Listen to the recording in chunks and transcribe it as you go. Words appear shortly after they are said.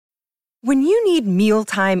When you need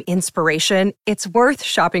mealtime inspiration, it's worth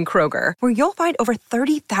shopping Kroger, where you'll find over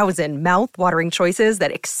 30,000 mouth-watering choices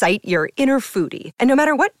that excite your inner foodie. And no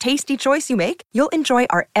matter what tasty choice you make, you'll enjoy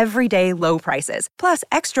our everyday low prices, plus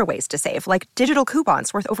extra ways to save, like digital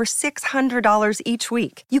coupons worth over $600 each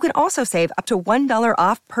week. You can also save up to $1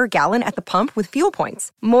 off per gallon at the pump with fuel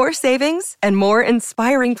points. More savings and more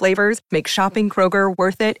inspiring flavors make shopping Kroger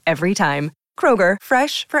worth it every time. Kroger,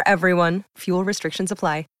 fresh for everyone. Fuel restrictions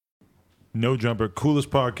apply. No Jumper, coolest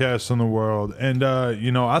podcast in the world. And,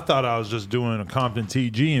 I thought I was just doing a Compton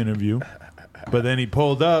TG interview, but then he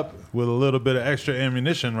pulled up with a little bit of extra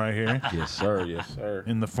ammunition right here. Yes, sir. Yes, sir.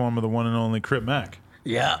 In the form of the one and only Crip Mac.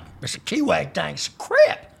 Yeah, it's a Kiwi thing. It's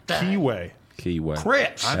Crip thing. Kiwi.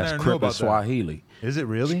 Crips. I That's never knew Crip about in Swahili. that. Is it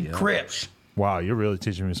really? Yeah. Crips. Wow, you're really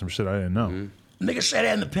teaching me some shit I didn't know. Mm-hmm. Niggas say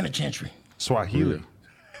that in the penitentiary. Swahili.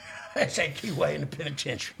 They say Kiwi in the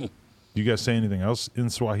penitentiary. You guys say anything else in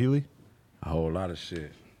Swahili? A whole lot of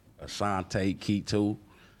shit. Asante, Kitu.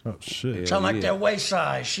 Oh, shit. Sound like that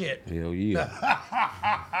wayside shit. Hell yeah.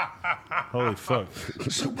 Holy fuck.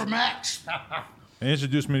 Supermax.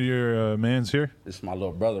 Introduce me to your mans here. This is my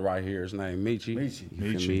little brother right here. His name Michi.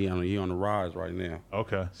 Michi. He on the rise right now.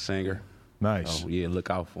 Okay. Singer. Nice. Oh, yeah, look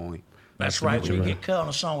out for him. That's right. We get cut on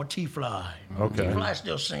a song with T-Fly. Okay. T-Fly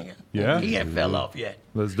still singing. Yeah? He ain't fell off yet.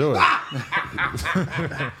 Let's do it.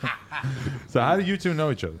 So how do you two know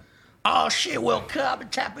each other? Oh, shit. Well, I've been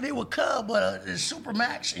tapping in with Cub, but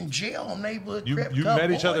Supermax in jail on Neighborhood Crip. You Cub met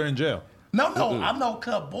each boy. other in jail? No, I know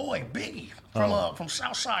Cub Boy, Biggie, from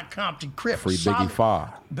Southside Compton, Crip. Free Solid- Biggie 5.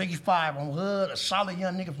 Biggie 5 on Hood, a solid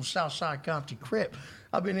young nigga from Southside Compton, Crip.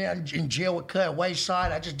 I've been there in jail with Cub at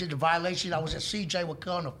Wayside. I just did the violation. I was at CJ with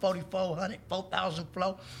Cub on the 4400, 4,000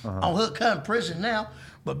 flow. On Hood, Cub in prison now.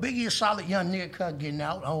 But Biggie a solid young nigga, Cub getting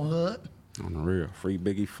out on Hood. On the real. Free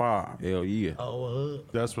Biggie 5. Hell yeah. Oh, Hood.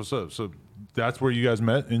 That's what's up. So that's where you guys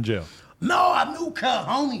met, in jail? No, I knew Cub,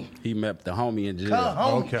 homie. He met the homie in jail. Cub,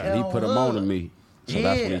 homie. Okay. Cub He put him on to Hood. me. So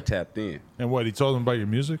that's when Yeah. he tapped in. And what, he told him about your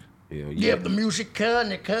music? Hell Yeah, yeah. the music Cub,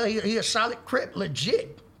 and the Cub, he a solid Crip,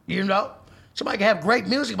 legit, you know? Somebody can have great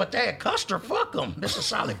music, but they a Custer, fuck them. This is a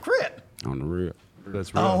solid Crip. On the real.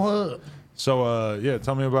 That's real. On Hood. So,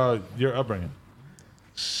 tell me about your upbringing.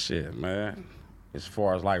 Shit, man. As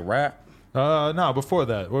far as like rap, No, before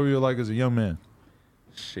that, what were you like as a young man?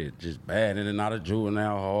 shit, just bad in and out of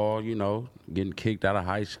juvenile hall, getting kicked out of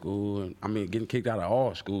high school. And getting kicked out of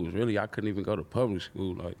all schools, really. I couldn't even go to public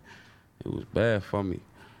school. Like, it was bad for me.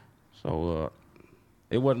 So,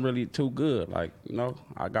 it wasn't really too good. Like,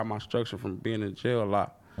 I got my structure from being in jail a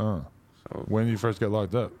lot. When did you first get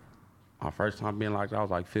locked up? My first time being locked up, I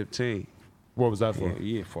was like 15. What was that for?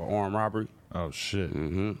 Yeah, for armed robbery. Oh, shit.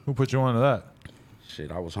 Who put you onto that?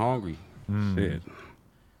 Shit, I was hungry. Shit.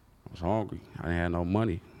 I was hungry. I didn't have no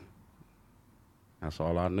money. That's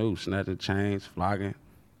all I knew. Snatching chains, flogging,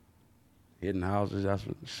 hitting houses.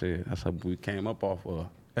 That's how we came up off of.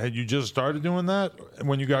 Had you just started doing that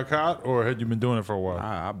when you got caught, or had you been doing it for a while?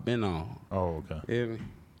 I've been on. Oh, okay. Hear me?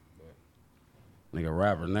 Nigga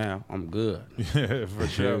rapper now. I'm good. Yeah, for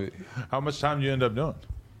sure. How much time you end up doing?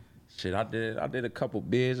 Shit, I did a couple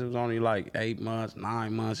bids. It was only like 8 months,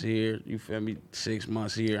 9 months here. You feel me? 6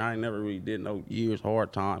 months here. I ain't never really did no years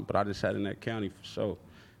hard time, but I just had in that county for sure.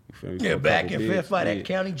 You feel me? Yeah, For a back couple in bids. Fifth by that Yeah.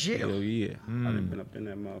 county jail. Hell yeah. I done been up in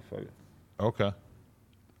that motherfucker. Okay.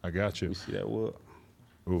 I got you. You see that wood?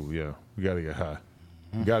 Ooh, yeah. We got to get high.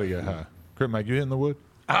 We got to get high. Crip Mike, you hitting the wood?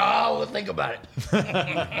 Oh, well, think about it.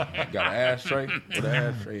 Got an ashtray? Where the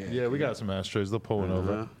ashtray at? Yeah, we got some ashtrays. They'll pull one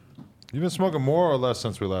over. You been smoking more or less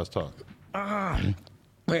since we last talked? Man,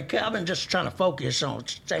 I've been just trying to focus on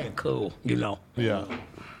staying cool, Yeah.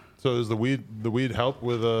 So does the weed help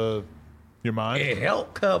with your mind? It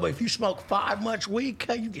help, cuz, but if you smoke 5 much weed,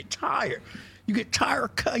 cuz, you get tired. You get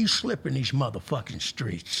tired, cuz, you slip in these motherfucking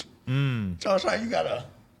streets. So it's like you gotta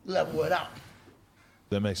level it out.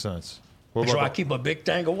 That makes sense. What So I about keep a big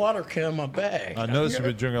tank of water in my bag. I noticed you've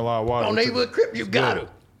been drinking a lot of water. On Neighborhood Crip, you got good. to.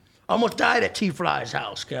 Almost died at T-Fly's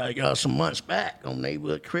house, cuz, some months back on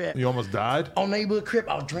Neighborhood Crip. You almost died? On Neighborhood Crip,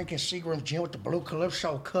 I was drinking Seagram's gin with the Blue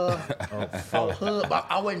Calypso, cuz. On Hood, but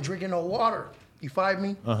I wasn't drinking no water. You find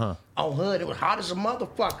me? On Hood, it was hot as a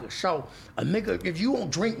motherfucker. So a nigga, if you don't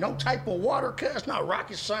drink no type of water, cuz, it's not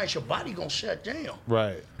rocket science, your body gonna shut down.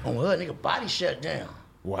 Right. On Hood, nigga, body shut down.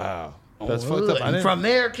 Wow. On That's Hood. fucked up. And from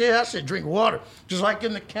there, kid, I said drink water. Just like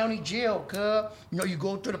in the county jail, cuz. You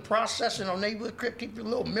go through the processing on Neighborhood Crip, keep your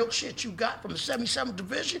little milk shit you got from the 77th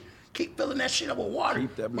Division. keep filling that shit up with water.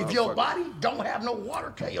 Keep that If your motherfucker- body don't have no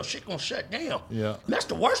water, your shit gonna shut down. Yeah. And that's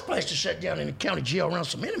the worst place to shut down in the county jail around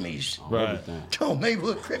some enemies. Right. Everything. Don't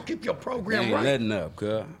neighborhood crib, keep your They program ain't right. letting up,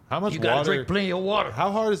 cuz. How much You gotta water? drink plenty of water.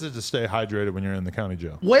 How hard is it to stay hydrated when you're in the county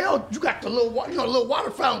jail? Well, you got the little water, little water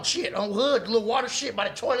fountain shit on hood, the little water shit by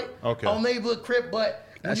the toilet. Okay. On neighborhood crib, but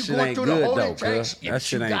when That you shit going ain't through good, the holding though, cuz. tanks, That you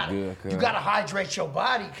shit ain't gotta, good, cuz. You gotta hydrate your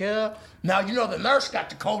body, cuz. Now you know the nurse got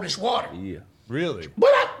the coldest water. Yeah. Really? But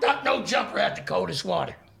I thought no jumper had the coldest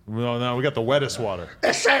water. Well, now we got the wettest water.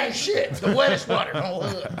 That same shit, the wettest water on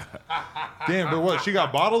hood. Damn, but what? She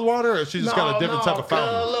got bottled water, or she just got a different type of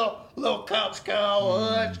fountain? Little cups, cuz,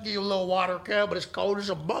 hood, give you a little water, cuz, but it's cold as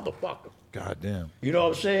a motherfucker. God damn. You know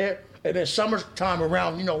what I'm saying? And then summertime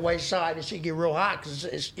around, Wayside, it should get real hot because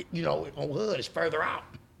it's on hood, it's further out.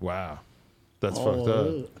 Wow. That's fucked up.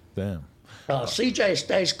 hood. Damn. CJ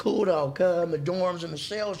stays cool though, cuz in the dorms and the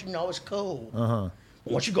cells, it's cool.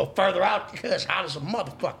 Once you go further out, it's hot as a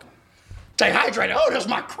motherfucker. Stay hydrated. Oh, there's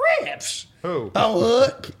my cribs. Who? On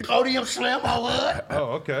hood. Odium Slim on hood. Oh,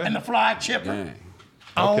 okay. And the Fly Chipper Dang.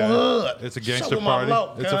 on Okay. hood. It's a So gangster with my party.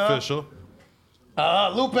 low, It's cuz. official.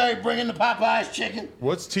 Lupe bringing the Popeyes chicken.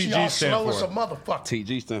 What's TG She all stand slow for? as a motherfucker.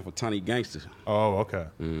 TG stand for Tiny Gangster. Oh, okay.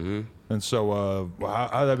 Mm-hmm. And so,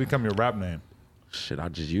 how did that become your rap name? Shit, I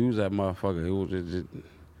just use that motherfucker. It was just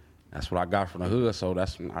that's what I got from the hood, so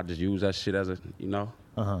I just use that shit as a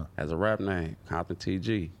as a rap name, Compton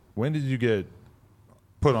TG. When did you get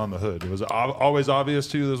put on the hood? Was it always obvious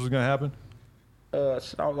to you this was gonna happen?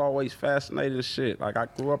 Shit, I was always fascinated with shit. Like I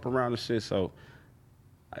grew up around the shit, so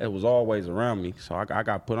it was always around me. So I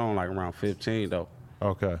got put on like around 15 though.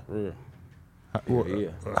 Okay. For real. Well, Yeah.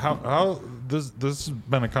 How this has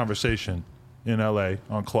been a conversation in LA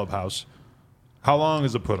on Clubhouse. How long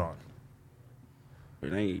is it put on?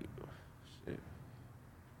 It ain't shit.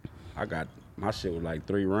 I got my shit was like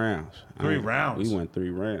 3 rounds. 3 rounds? We went 3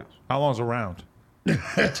 rounds. How long's a round?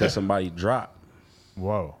 Until somebody dropped.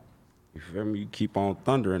 Whoa. You feel me? You keep on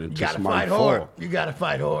thundering You until gotta somebody fight fall. hard. You gotta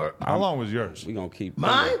fight hard. How long was yours? We gonna keep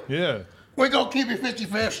Mine? thundering. Yeah. We're gonna keep it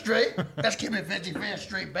 55th Street. Let's keep it 55th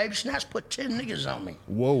Street, baby. Snaps put 10 niggas on me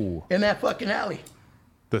Whoa. in that fucking alley.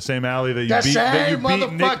 The same alley that you That beat same Nick, the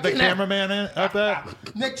motherfucking cameraman in at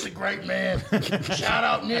that? Nick's a great man. Shout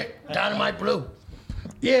out Nick, Dynamite Blue.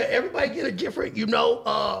 Yeah, everybody get a different,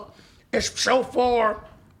 it's so far.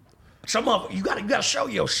 Some of it, you gotta show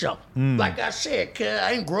yourself. Like I said, cuz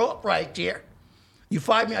I didn't grow up right there. You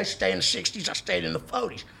find me, I stayed in the 60s, I stayed in the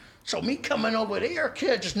 40s. So me coming over there,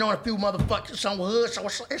 kid, just knowing a few motherfuckers on the hood, so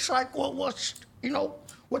it's like, well,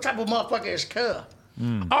 what type of motherfucker is cuz?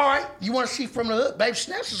 All right, you want to see from the hood? Babe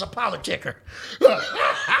Snaps is a politicker.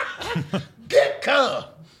 Get cuz.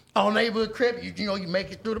 On neighborhood crib, you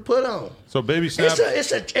make it through the put on. So Baby Snap.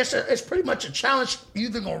 It's pretty much a challenge. You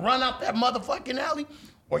either gonna run out that motherfucking alley,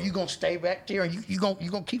 or you gonna stay back there and you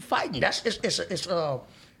gonna keep fighting. It's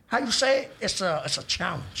how you say it? It's a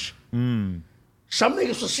challenge. Some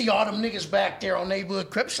niggas will see all them niggas back there on neighborhood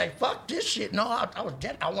crib say, "Fuck this shit." No, I was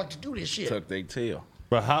dead. I want to do this shit. Tuck they tail.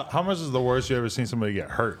 But how much is the worst you ever seen somebody get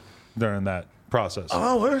hurt during that process?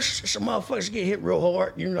 Oh, well, some motherfuckers get hit real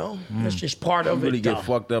hard. It's just part You of really it. get though.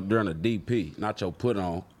 fucked up during a DP, not your put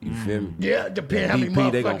on. You feel me? Yeah, depending how many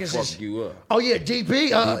DP, they gonna motherfuckers fuck is. you up. Oh yeah, DP.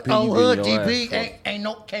 DP, On you hood, getting your DP.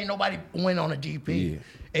 ass Can't nobody win on a DP. Yeah.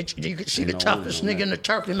 You can see the no toughest winning on nigga in the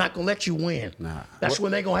turf. They're not gonna let you win. Nah. That's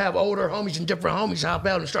when they gonna have older homies and different homies hop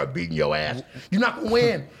out and start beating your ass. You're not gonna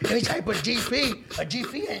win any type of GP. A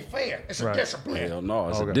GP ain't fair. It's a Right. discipline. Hell no,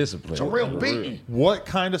 it's Okay. a discipline. It's a real beating. What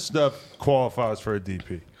kind of stuff qualifies for a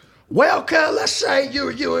DP? Well, cuz, let's say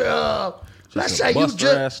let's say you buster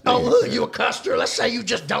ass just on nigga. hood, you a custer. Let's say you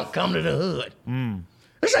just don't come to the hood.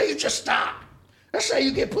 Let's say you just stop. Let's say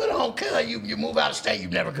you get put on, cuz you move out of state, you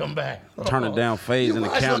never come back. Turning down phase You in the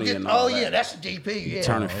might as well county and all yeah, that. that's a DP. Yeah.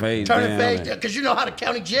 Turning phase Turning down phase, and- because you know how the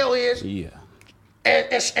county jail is. Yeah.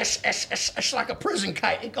 It's like a prison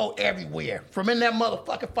kite. It go everywhere. From in that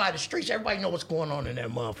motherfucking fight, the streets, everybody know what's going on in that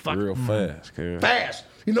motherfucker. Real fast, cuz. Fast.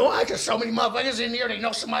 You know why? Because so many motherfuckers in here, they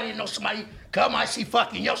know somebody, come, I see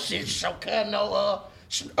fucking your shit. So,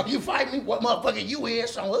 you fight me, what motherfucker you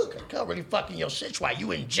is? On hood, cuz really fucking your shit while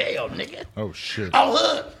you in jail, nigga. Oh shit. On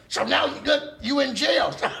hood. So now you in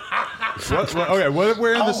jail. Okay, what if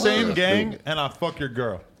we're in the Oh, same hood. gang and I fuck your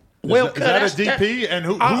girl? Well, is that a DP? And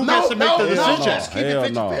who gets to make the decision? Just keep it Hell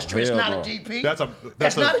 50 no. history. It's Hell not no. a DP.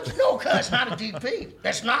 That's not a no, cuz it's not a DP.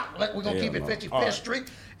 That's not. We're gonna keep it no. 50 history.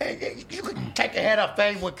 And you can take a head up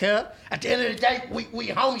fame with cuz. At the end of the day, we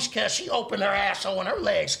homies, cuz she opened her asshole and her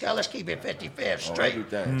legs, cuz. Let's keep it 55th straight.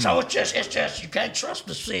 everything. So it's just you can't trust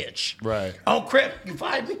the sitch. Right. On Crip, you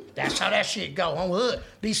fight me? That's how that shit go. On Hood,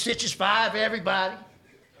 these sitches five everybody.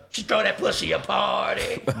 She throw that pussy a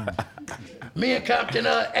party. Me and Compton,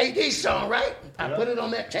 AD song, right? I put it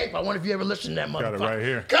on that tape. I wonder if you ever listened to that motherfucker. Got it right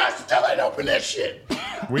here. God, still ain't open that shit.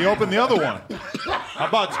 We opened the other one. I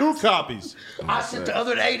bought 2 copies. I sent the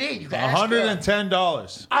other to AD. You can ask her.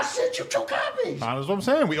 $110. I sent you 2 copies. That's what I'm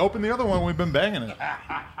saying. We opened the other one. We've been banging it.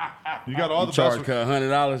 You got all the Charge best.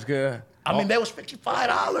 $100, cuz. I mean, that was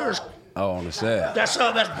 $55. Oh, on the set. That's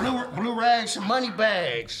blue rags and money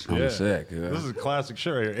bags. On the set, cuz. This is a classic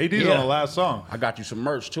shit right here. AD's Yeah. on the last song. I got you some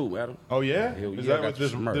merch too, Adam. Oh, yeah? Hell Is yeah, I that got with you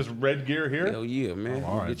some merch. this red gear here? Hell yeah, man.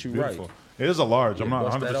 All right, Get you beautiful. right. It is a large. I'm Yeah,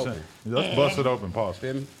 not bust that 100%. open. Let's bust it open. Pause.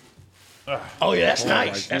 Feel me? Oh, yeah, that's Oh, nice.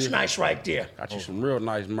 right That's there. nice right there. Got you some real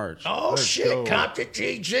nice merch. Oh, Let's shit. go. Compton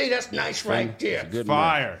TG. That's nice right there. Good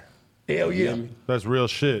Fire. Hell yeah. Feel me? That's real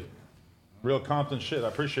shit. Real Compton shit. I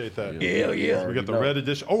appreciate that. Hell yeah. We got the know. red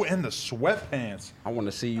edition. Oh, and the sweatpants. I want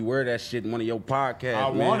to see you wear that shit in one of your podcasts. I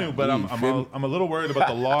man. want to, but You feel me? I'm a little worried about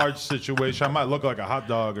the large situation. I might look like a hot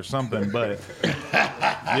dog or something, but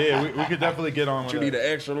yeah, we could definitely get on with You need that.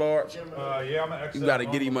 an extra large? Yeah, I'm an XL. You got to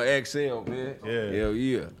get him an XL, man. Yeah. Hell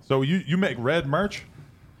yeah. So you make red merch?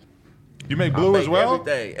 You make blue I make as well?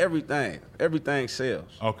 Everything sells.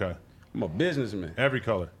 Okay, I'm a businessman. every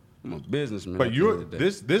color. I'm a businessman. But at the you're end of the day.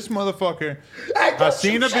 this motherfucker. Hey, I don't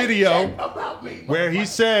seen you a say video shit about me, where he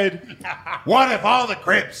said, "What if all the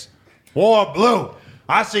Crips wore blue?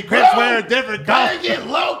 I see Crips wearing different Gotta colors." get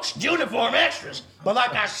Lokes uniform extras. But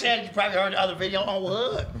like I said, you probably heard the other video on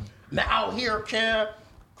Hood. Now out here,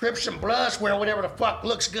 Crips and Bloods wear whatever the fuck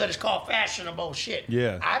looks good. It's called fashionable shit.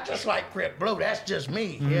 Yeah. I just like Crip Blue. That's just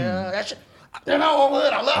me. Yeah, that's. You know, on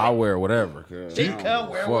Hood, I love I it. wear whatever. cuz. See, I don't give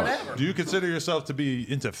a wear fuck. whatever. Do you consider yourself to be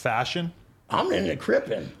into fashion? I'm into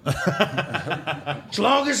crippin'. As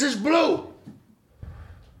long as it's blue.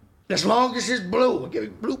 As long as it's blue. Give me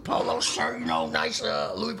blue polo shirt, you know, nice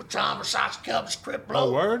Louis Vuitton, Versace cups, Crip Blue.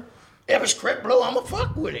 Oh, word? If it's Crip Blue, I'ma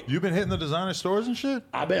fuck with it. You've been hitting the designer stores and shit?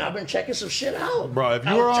 I've been checking some shit out. Bro, if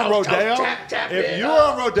you were on Rodeo, if you were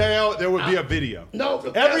on Rodeo, there would be a video. No,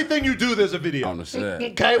 Everything you do, there's a video. On the set.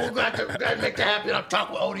 Okay, we're going to make that happen. I'm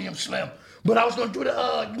talking with Odium Slim. But I was going to do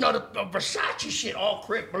the, the Versace shit, all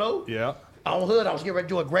Crip Blue. Yeah. On Hood, I was getting ready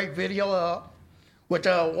to do a great video with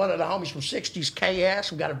one of the homies from 60s,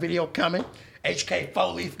 KS. We got a video coming. HK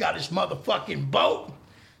 4-Leaf got his motherfucking boat.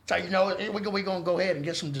 So, we're going to go ahead and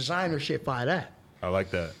get some designer shit by that. I like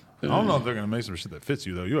that. I don't know if they're going to make some shit that fits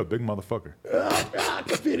you, though. You're a big motherfucker. I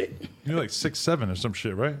can fit it. You're like 6'7" or some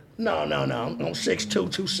shit, right? No. I'm 6'2",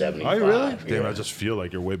 275. Are you really? Yeah. Damn, I just feel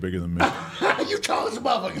like you're way bigger than me. You tall as a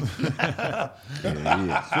motherfucker.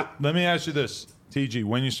 Yeah. Let me ask you this, TG,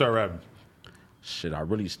 when you start rapping? Shit, I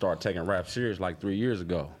really started taking rap serious like 3 years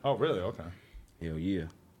ago. Oh, really? Okay. Hell yeah.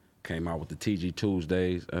 Came out with the TG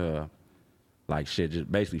Tuesdays. Like shit, just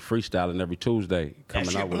basically freestyling every Tuesday. That Coming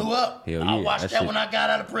shit out with blew up. Hell yeah. I watched that shit, when I got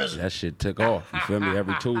out of prison. That shit took off. You feel me?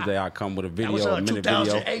 Every Tuesday I come with a That video, was a minute video.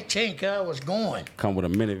 2018, cuz I was going. Come with a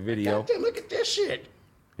minute video. Goddamn, look at this shit.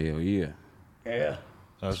 Hell yeah. Yeah.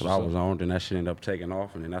 That's what I was on. Then that shit ended up taking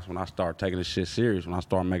off, and then that's when I started taking this shit serious. When I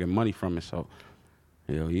started making money from it. So,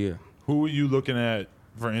 hell yeah. Who were you looking at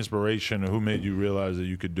for inspiration, or who made you realize that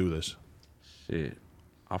you could do this? Shit,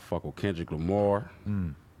 I fuck with Kendrick Lamar.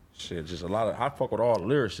 Shit, just a lot of. I fuck with all the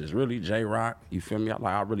lyricists, really. J-Rock, you feel me?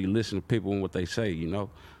 I really listen to people and what they say, you know.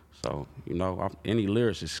 So, any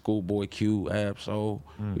lyricist, Schoolboy Q, Ab-Soul,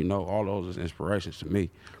 all those is inspirations to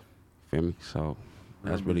me. Feel me? So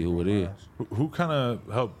that's really who it is. Who kind of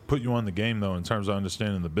helped put you on the game, though, in terms of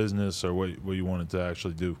understanding the business or what you wanted to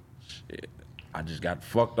actually do? Shit, I just got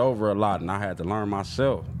fucked over a lot, and I had to learn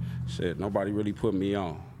myself. Shit, nobody really put me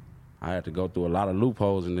on. I had to go through a lot of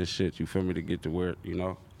loopholes in this shit, you feel me, to get to where,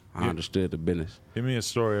 I understood the business. Give me a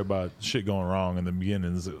story about shit going wrong in the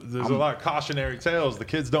beginning. There's a lot of cautionary tales. The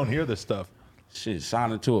kids don't hear this stuff. Shit,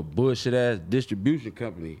 signing to a bullshit-ass distribution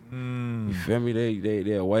company. You feel me?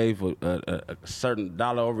 They'll wave a certain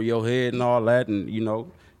dollar over your head and all that, and,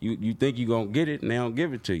 you think you're going to get it, and they don't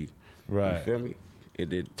give it to you. Right. You feel me?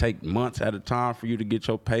 It take months at a time for you to get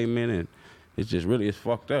your payment, and it's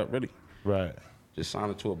fucked up, really. Right. Just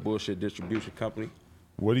signing to a bullshit distribution company.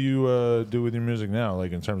 What do you do with your music now,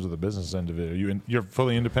 like in terms of the business end of it? You're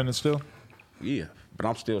fully independent still? Yeah. But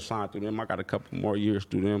I'm still signed through them. I got a couple more years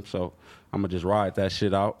through them, so I'm going to just ride that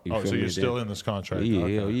shit out. You Oh, feel so me? you're still in this contract? Yeah,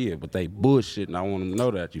 Okay. hell yeah. But they bullshit, and I want them to know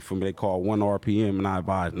that. You feel me? They call 1 RPM, and I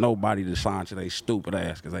advise nobody to sign to they stupid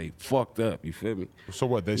ass because they fucked up. You feel me? So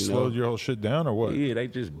what, they slowed your whole shit down or what? Yeah, they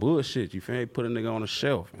just bullshit. You feel me? They put a nigga on the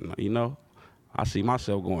shelf. And, you know, I see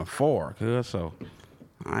myself going far, cuz, so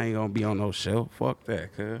I ain't going to be on no shelf. Fuck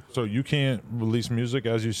that, cuz. So you can't release music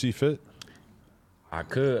as you see fit? I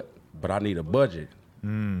could, but I need a budget.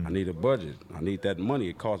 I need a budget. I need that money.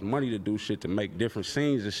 It costs money to do shit, to make different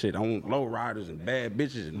scenes and shit. I want low riders and bad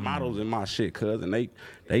bitches and models in my shit, cuz. And they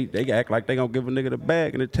act like they gonna give a nigga the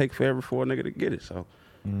bag and it take forever for a nigga to get it. So,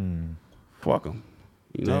 fuck them.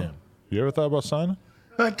 You know? Damn. You ever thought about signing?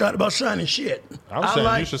 I thought about signing shit. I was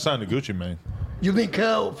saying you should sign to Gucci Mane. You think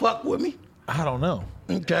Cub will fuck with me? I don't know.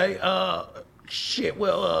 Okay. Shit.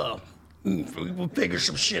 Well, we'll figure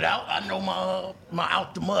some shit out. I know my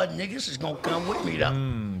out the mud niggas is gonna come with me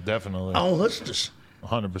though. Definitely. On Hustlers.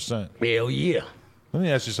 100%. Hell yeah. Let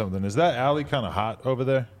me ask you something. Is that alley kind of hot over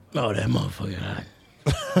there? Oh, that motherfucker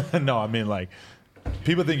hot. No, I mean, like,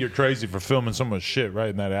 people think you're crazy for filming so much shit right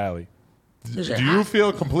in that alley. Is it Do you hot?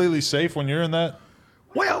 feel completely safe when you're in that?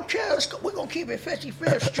 Well, cuz, we're gonna keep it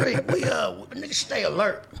 55th Street. We niggas stay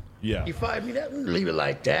alert. Yeah. You find me that? Leave it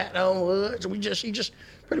like that. So you just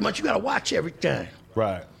pretty much you gotta watch everything.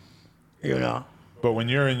 Right. You know. But when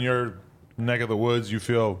you're in your neck of the woods, you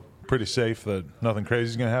feel pretty safe that nothing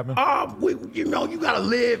crazy is going to happen? You gotta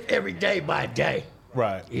live every day by day.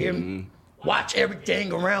 Right. You hear me? Watch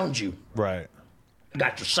everything around you. Right.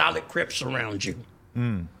 Got your solid crips around you.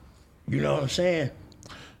 You know what I'm saying?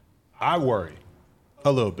 I worry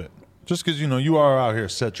a little bit. Just because, you are out here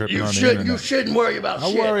set tripping on the internet. You shouldn't worry about I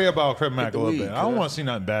shit. worry about Crip Mac a little weed, bit. I don't want to see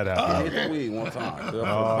nothing bad happen. Hit the weed one time.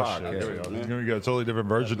 Oh, shit. Here we go. We got a totally different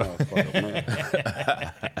version of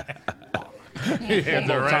He hands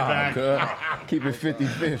it right back. Keep it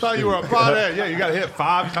 50-50. Thought you were a pothead. Yeah, you got to hit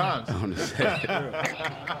 5 times.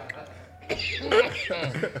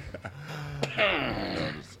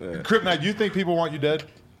 Crip Mac, you think people want you dead?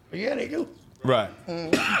 Yeah, they do. Right.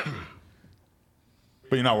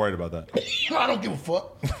 But you're not worried about that. I don't give a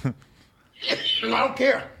fuck. I don't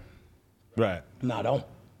care. Right. No, I don't.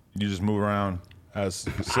 You just move around as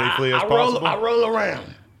safely as I possible? I roll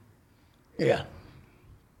around. Yeah.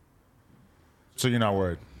 So you're not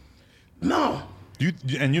worried? No.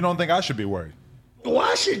 And you don't think I should be worried?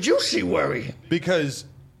 Why should you see worry? Because,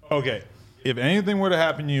 okay, if anything were to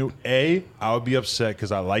happen to you, I would be upset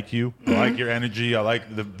because I like you. I like your energy. I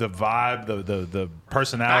like the vibe, the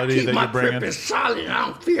personality that you're I keep my bringing. grip is solid. I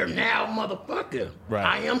don't fear now, motherfucker. Right.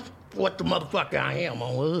 I am what the motherfucker I am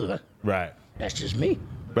on hood. Right. That's just me.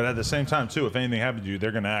 But at the same time, too, if anything happened to you,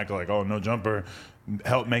 they're going to act like, oh, No Jumper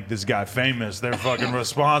helped make this guy famous. They're fucking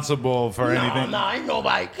responsible for anything. No, ain't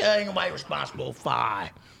nobody responsible for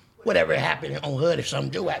whatever happened on hood. If something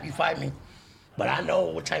do happen, you fight me. But I know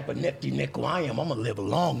what type of nifty nickel I am. I'm going to live a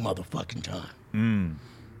long motherfucking time.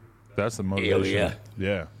 That's the motivation. yeah.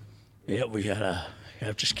 Yeah. Yeah, we gotta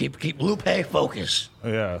just keep Lupe focused.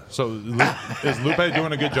 Yeah. So is Lupe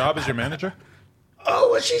doing a good job as your manager?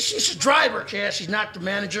 Oh, well, she's a driver, Cass. She's not the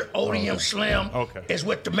manager. ODM Slim is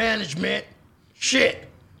with the management. Shit.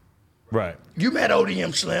 Right. You met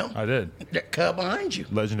ODM Slim. I did. That cub behind you.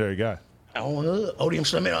 Legendary guy. On hood. ODM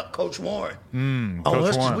Slim and Coach Warren.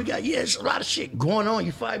 Coach Warren. We got, there's a lot of shit going on.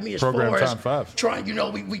 You find me as Program far Time as 5. trying,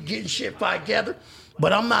 we getting shit together.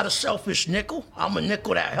 But I'm not a selfish nickel. I'm a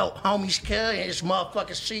nickel that help homies kill and this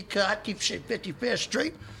motherfucking C-cut. I keep shit 55th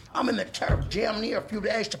Street. I'm in the turf damn near a few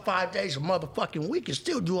days to 5 days a motherfucking week and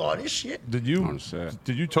still do all this shit. Did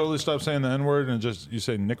you totally stop saying the N-word and you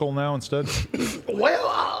say nickel now instead?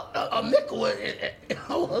 Well, a nickel.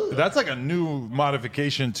 That's like a new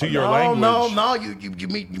modification to your language. No.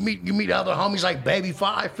 You meet other homies like Baby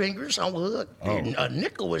Five Fingers on hood. And a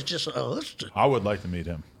nickel is just a hustler. I would like to meet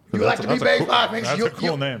him. You like to meet Baby Five Fingers? That's a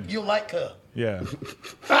cool name. You like her? Yeah.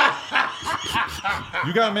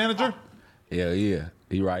 You got a manager? Hell yeah.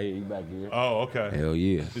 He right here. He back here. Oh, okay. Hell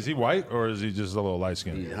yeah. Is he white or is he just a little light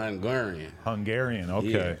skinned? He's Hungarian. Hungarian.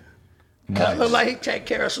 Okay. Nice. Look like he take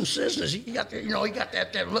care of some business. He got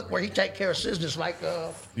that look where he take care of business like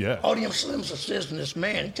ODM Slim's a business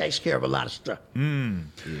man. He takes care of a lot of stuff. You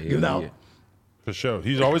know. Yeah. For sure.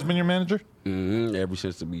 He's always been your manager? Mm-hmm. Ever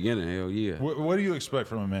since the beginning. Hell yeah. What do you expect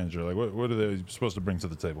from a manager? Like what are they supposed to bring to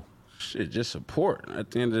the table? Shit, just support. At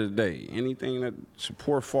the end of the day, anything that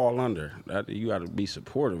support fall under, you got to be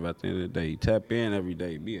supportive. At the end of the day, tap in every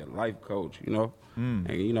day. Be a life coach, and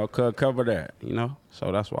cover that,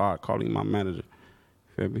 So that's why I call him my manager.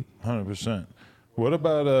 Feel me? 100%. What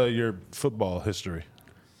about your football history?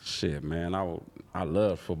 Shit, man, I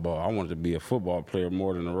love football. I wanted to be a football player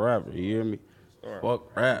more than a rapper. You hear me?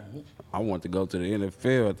 Fuck rap. I want to go to the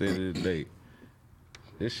NFL at the end of the day.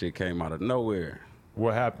 This shit came out of nowhere.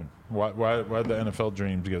 What happened? Why did the NFL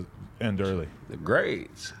dreams end early? The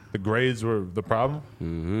grades. The grades were the problem?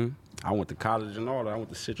 Mm-hmm. I went to college and all that. I went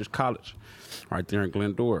to Citrus College right there in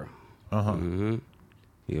Glendora. Uh-huh. Mm-hmm.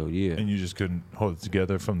 Hell yeah. And you just couldn't hold it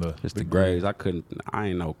together from the... Just the grades. I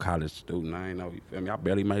ain't no college student. I ain't no, you feel me? I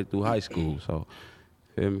barely made it through high school, so,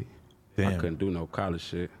 feel me? Damn. I couldn't do no college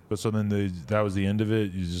shit. But so then that was the end of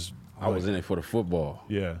it? You just... I was in it for the football.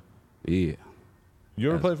 Yeah. Yeah. You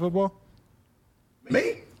ever played football?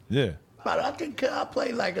 Me? Yeah. But I think I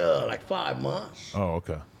played like 5 months. Oh,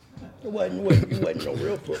 okay. It wasn't no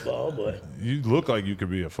real football, but You look like you could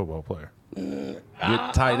be a football player.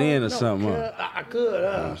 Get tight end or something, huh? I could.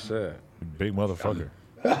 I'm sad. Big motherfucker.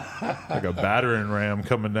 Like a battering ram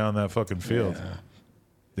coming down that fucking field. Yeah.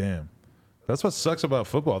 Damn. That's what sucks about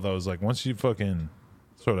football, though, is like once you fucking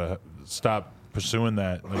sort of stop pursuing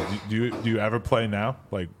that, like, do you ever play now?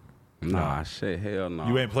 Like, Nah, shit, hell no.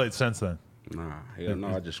 you ain't played since then. Nah, hell no.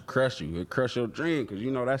 I just crush you. It crush your dream because, you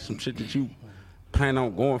know, that's some shit that you plan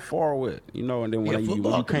on going far with, you know, and then when, when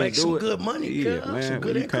football you can can't make do some it. good money, yeah, man, some when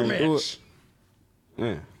good you can't do increments. it.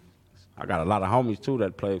 Man, I got a lot of homies, too,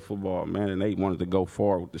 that play football, man, and they wanted to go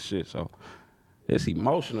far with the shit, so it's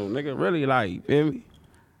emotional, nigga. Really, like, you feel me?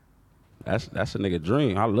 That's a nigga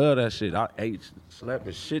dream. I love that shit. I ate, slept,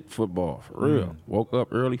 and shit football, for real. Woke up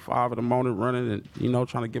early, 5 in the morning, running and, you know,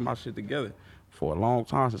 trying to get my shit together for a long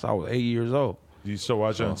time since I was 8 years old. Do you still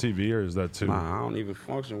watch it on TV, or is that too? Nah, I don't even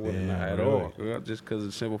function with it Damn, at really? all. Girl, just because of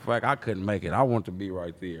the simple fact I couldn't make it. I want to be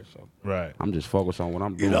right there, so Right. I'm just focused on what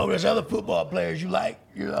I'm doing. You know, there's other football players you like.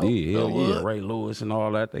 You know, yeah, hell Hood. yeah, Ray Lewis and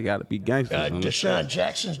all that. They got to be gangsters. Deshaun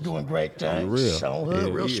Jackson's doing great things. Real. So Hood,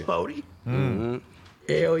 Hell real yeah. sporty. Mm-hmm.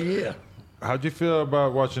 Hell yeah. How'd you feel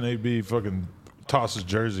about watching AB fucking toss his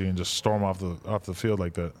jersey and just storm off the field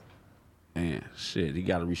like that? Man, shit, he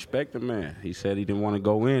got to respect the man. He said he didn't want to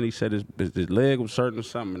go in. He said his leg was hurting or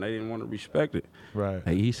something, and they didn't want to respect it. Right.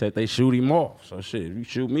 And he said they shoot him off. So, shit, if you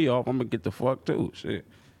shoot me off, I'm going to get the fuck too. Shit.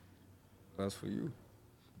 Best for you.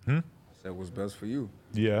 I said what's best for you.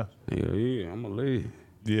 Yeah. Hell yeah, I'm going to leave.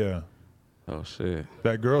 Yeah. Oh, shit.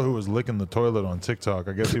 That girl who was licking the toilet on TikTok,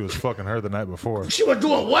 I guess he was fucking her the night before. She was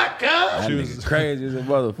doing what, cuz? That She nigga was- crazy as a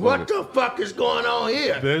motherfucker. What the fuck is going on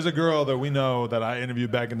here? There's a girl that we know that I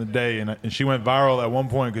interviewed back in the day, and she went viral at one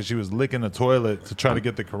point because she was licking the toilet to try to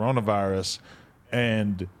get the coronavirus,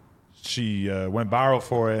 and she went viral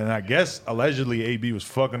for it. And I guess allegedly AB was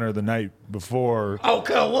fucking her the night before. Oh,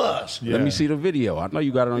 cuz was. Yeah. Let me see the video. I know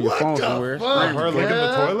you got it on your What phone the somewhere. fuck? Of her licking the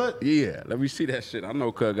Yeah. toilet. Yeah, let me see that shit. I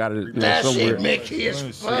know cuz got it you know, That somewhere. shit Mickey as Let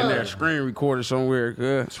me see. In there, fuck. screen recorder somewhere,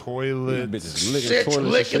 cuz. Toilet, Bitches licking Shit's toilets and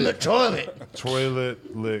licking the shit. toilet.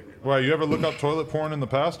 toilet lick. Why, you ever look up toilet porn in the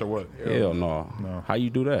past or what? Hell no. No. How you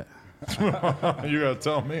do that? You gotta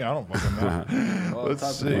tell me. I don't fucking know.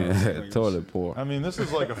 Let's see. Toilet pour. I mean, this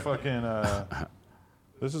is like a fucking.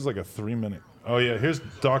 This is like a 3-minute. Oh yeah, here's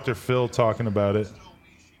Dr. Phil talking about it.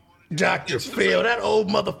 Dr. Phil, that old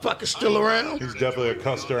motherfucker still around? He's definitely a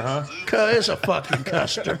custer, huh? Cuz it's a fucking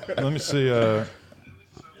custer. Let me see. And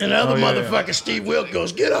the other Oh, yeah, motherfucker, Steve Wilk,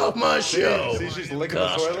 goes, get off my show. See, she's licking the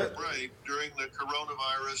Custer. toilet. Right, during the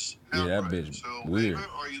coronavirus Yeah, that outbreak. bitch So, weird. Ava,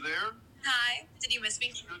 are you there? Hi, did you miss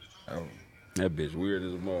me? That bitch weird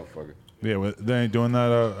as a motherfucker. Yeah, well, they ain't doing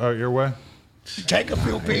that out your way. Take a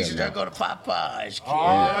few pieces and go to Popeyes. Kid.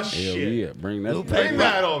 Oh Hell yeah. Bring that. Lupe Bring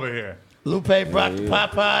that over here. Lupe brought the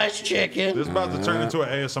Popeyes chicken. This is about to turn into an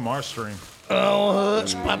ASMR stream. On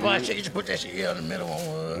Hoods, Popeyes chicken. Just put that shit here in the middle on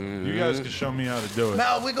Hood. You guys can show me how to do it.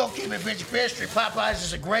 No, we gonna keep it bitch history. Popeyes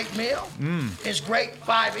is a great meal. It's great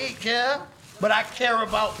 5 each, yeah. But I care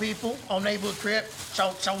about people on Neighborhood Crib. So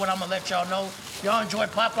what I'm gonna let y'all know, y'all enjoy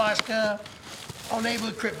Popeyes, cuz. On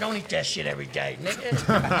Neighborhood Crib, don't eat that shit every day, nigga.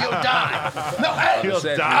 You'll die. No, hey, You'll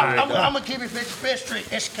die. I'm gonna keep it bitch history.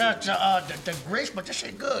 It's cause the grease, but this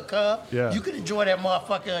shit good, cuz. Yeah. You can enjoy that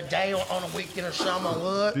motherfucker a day on a weekend or something on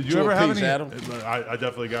Hood. Did you ever have piece, any? Adam. I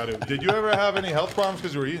definitely got it. Did you ever have any health problems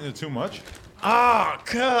because you were eating it too much?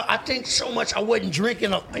 Cuz, I think so much I wasn't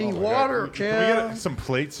drinking any water, cuz. Can we get some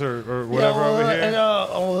plates or whatever over here? And,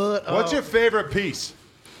 on Hood. What's your favorite piece?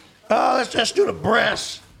 Let's do the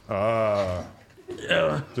breast.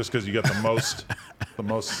 Just because you got the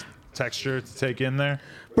most texture to take in there.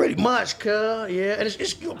 Pretty much, cuz, yeah. And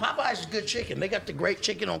it's good. Popeyes is good chicken. They got the great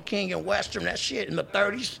chicken on King and Western, that shit in the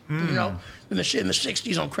 30s, you know. And the shit in the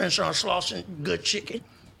 60s on Crenshaw and Slauson, good chicken.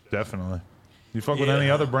 Definitely. You fuck with Yeah. any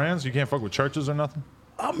other brands? You can't fuck with Churches or nothing?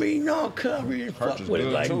 I mean, no, cuz, we didn't fuck with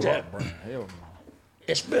it like that. Hell no.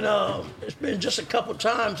 It's been just a couple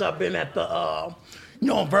times I've been at the, on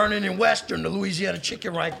Vernon and Western, the Louisiana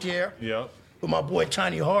Chicken right there. Yep. With my boy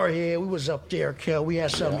Tiny Hardhead. We was up there, Kel. We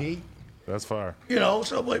had something to eat. That's fire.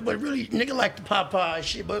 So, but really, nigga like the Popeye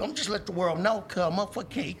shit, but I'm just let the world know, cuz, motherfucker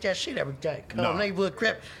can't eat that shit every day. Cuz, neighborhood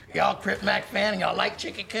Crip, y'all Crip Mac fan and y'all like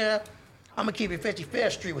chicken, cuz, I'm gonna keep it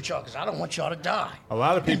 55th Street with y'all, cuz I don't want y'all to die. A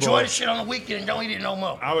lot of people enjoy the shit on the weekend and don't eat it no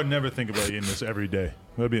more. I would never think about eating this every day.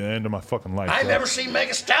 That'd be the end of my fucking life. I ain't bro. never seen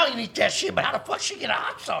Megan Stallion eat that shit, but how the fuck she get a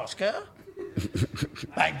hot sauce, cuz?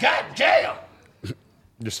 Like, goddamn.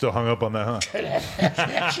 You're still hung up on that, huh?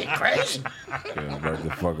 That shit crazy. Yeah, break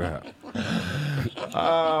the fuck out.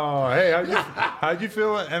 Oh, hey, how'd you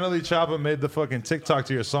feel when Emily Chapa made the fucking TikTok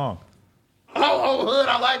to your song? Oh, Hood,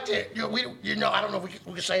 I liked it. I don't know if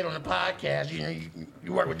we can say it on the podcast.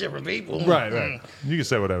 You work with different people. Right. You can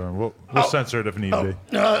say whatever. We'll censor it if need be.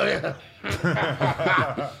 Yeah.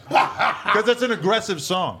 Because it's an aggressive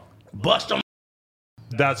song. Bust 'em.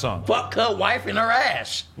 That song. Fuck her wife in her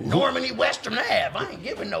ass. Normandy Western Ave. I ain't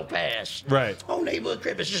giving no pass. Right. Oh, neighborhood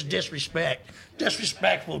Crip, it's just disrespect.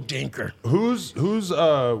 Disrespectful dinker. Whose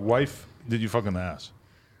wife did you fucking ask?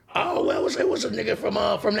 Oh, well, it was a nigga from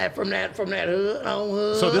that hood.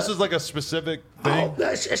 Hood. So this is like a specific thing? Oh,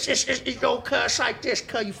 it's like this,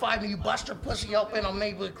 cuz you find me, you bust her pussy open on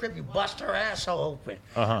neighborhood Crip, you bust her asshole open.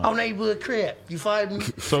 On neighborhood Crip, you find me?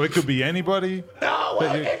 So it could be anybody? No,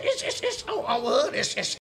 it's on Hood.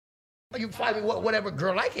 It's you find me whatever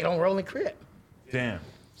girl like it on Rolling Crip. Damn.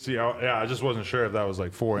 See, I just wasn't sure if that was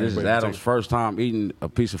like for This is anybody. Adam's first time eating a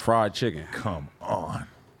piece of fried chicken. Come on.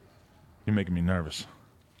 You're making me nervous.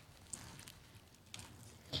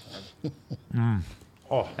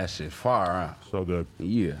 Oh, That shit fire, huh? so good.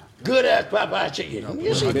 Yeah. Good ass Popeye chicken.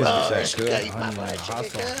 You see, biscuits, it's good. good Popeye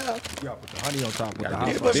chicken, girl. You gotta put the honey on top with the Gotta hot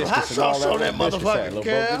get You sauce. put some hot biscuits and all sauce on that Biscuits motherfucker, Lil' Bo,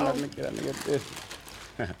 girl. get that nigga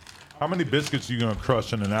biscuits. How many biscuits you gonna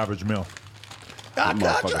crush in an average meal? I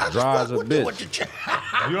motherfucker dry as a bitch.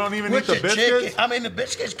 You don't even eat With the the biscuits? chicken. I mean, the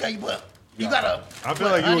biscuits, you gotta I feel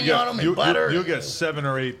put like honey on them and butter. you'll get 7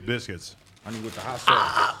 or 8 biscuits. Honey with the hot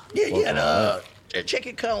sauce. The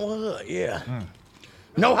chicken come with hood, yeah.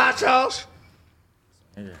 No hot sauce?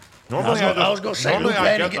 Normally I was gonna say, Luke, I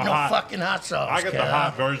get didn't get the no hot. fucking hot sauce. I get the girl.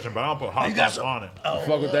 hot version, but I don't put hot You got sauce some- on it.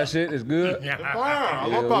 Fuck with that shit, it's good. Fire. I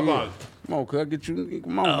love Hell Popeyes. yeah. Come on, cuz,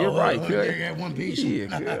 come on, get right, cuz. Yeah, one piece. Yeah,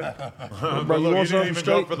 cuz. But Bro, you look, want you didn't something even go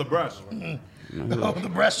straight? for the breast. Oh, the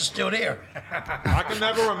breast is still there. I can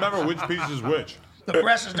never remember which piece is which. The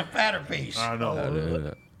breast is the fatter piece. I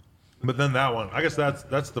know. But then that one, I guess that's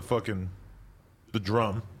the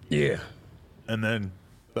drum. Yeah. And then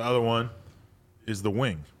the other one is the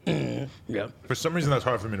wing. Yeah. For some reason, that's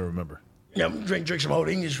hard for me to remember. Yeah, I'm gonna drink some Old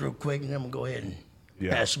English real quick, and then I'm gonna go ahead and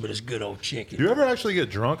Yeah. pass some of this good old chicken. Do you ever actually get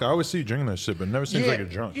drunk? I always see you drinking that shit, but it never seems like you're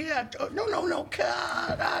drunk. Yeah, no,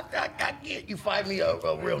 God, I get you find me a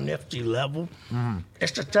real nifty level.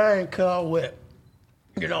 It's the thing, cuz, with,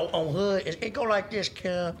 on hood, it go like this,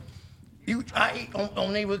 cuz. I eat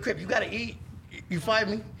on neighborhood Crip, you gotta eat, you find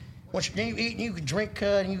me? Once you eat, you can drink, cuz,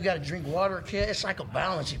 and you gotta drink water, cuz. It's like a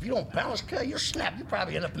balance. If you don't balance, cuz, you'll snap. You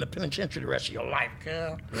probably end up in the penitentiary the rest of your life,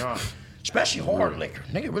 cuz. Yeah. Especially hard liquor.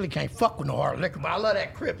 Nigga really can't fuck with no hard liquor, but I love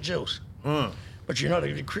that Crip juice. But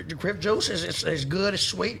the Crip juice is good, it's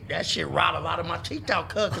sweet. That shit rot a lot of my teeth out,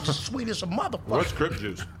 cuz, because it's sweet as a motherfucker. What's Crip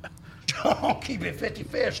juice? Don't keep it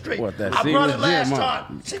 55th Street. What, that I brought it Seaman's last Gym, huh?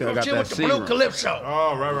 time. You Seaman's got Gym that with the blue Seaman. Calypso.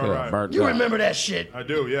 Oh, right. Burnt You up. remember that shit. I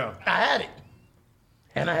do, yeah. I had it.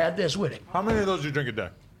 And I had this with it. How many of those do you drink a day?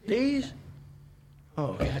 These?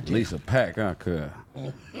 Oh, God. At least a pack, huh, cuz?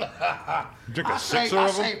 You drink a I say 6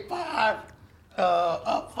 of them? 5,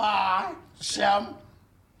 up 5, 7.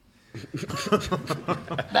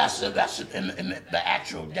 that's in the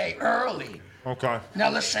actual day early. Okay. Now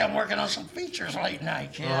let's say I'm working on some features late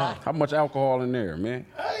night, yeah. How much alcohol in there, man?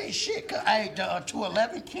 Hey, shit, hey, the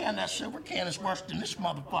 211 can, that silver can is worse than this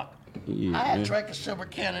motherfucker. Yeah, I had man. drank a silver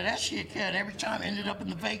can of that shit can every time I ended up in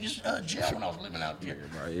the Vegas jail when I was living out there.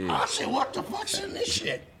 yeah. I said, what the fuck's in this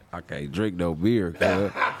shit? I can't drink no beer,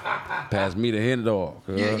 cuz. Pass me the Hendor,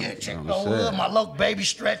 cuz. Yeah, check on hood. My local baby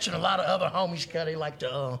Stretch and a lot of other homies, cuz they like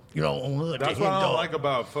to, on hood. That's the what I don't Hendor. like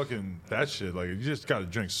about fucking that shit. Like, you just gotta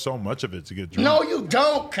drink so much of it to get drunk. No, you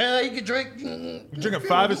don't, cuz. You can drink. You're drinking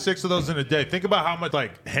 5 or 6 of those in a day. Think about how much,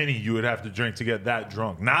 like, Henny you would have to drink to get that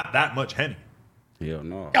drunk. Not that much Henny. Hell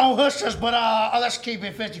no. Don't hush us, but let's keep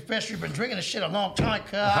it 50-50. You've been drinking this shit a long time,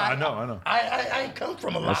 cuz. I know. I ain't come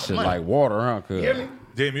from a That lot of shit money. like water, huh, cuz? You hear me?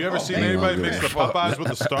 Damn, you ever seen man. anybody Ain't mix gonna the give a Popeyes with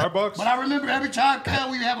the Starbucks? But I remember every time, cuz,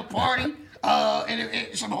 we would have a party,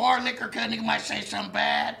 and some hard liquor, cuz, nigga might say something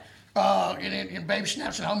bad. and Baby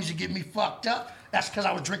Snaps and homies would get me fucked up. That's because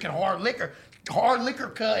I was drinking hard liquor. Hard liquor,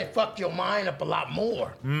 cuz, it fucked your mind up a lot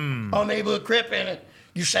more. On Neighborhood Crip, and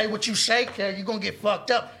you say what you say, cuz, you're gonna get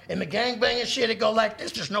fucked up. And the gangbanging shit, it go like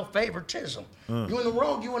this. There's no favoritism. You in the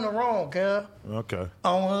wrong, cuz. Okay.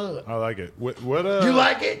 On hood. I like it. What You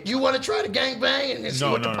like it? You want to try the gangbang and see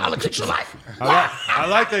what the politics are like? I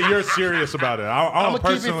like that you're serious about it. I don't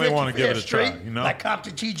personally want to give it a try. You know, like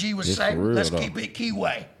Compton TG would It's say, for real, let's though. keep it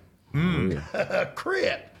keyway.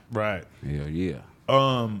 Crip. right? Hell yeah.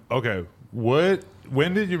 Okay.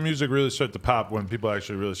 When did your music really start to pop? When people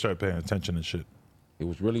actually really started paying attention and shit? It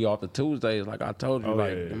was really off the Tuesdays, like I told you. Oh, like,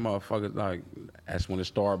 yeah. them motherfuckers, like, that's when it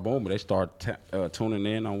started booming. They started tuning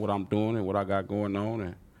in on what I'm doing and what I got going on,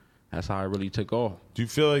 and that's how it really took off. Do you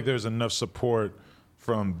feel like there's enough support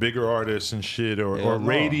from bigger artists and shit, or Hell no.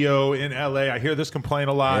 radio in LA? I hear this complaint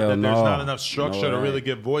a lot Hell that there's no. not enough structure No, to it really ain't.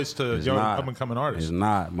 give voice to It's young not. up and coming artists. It's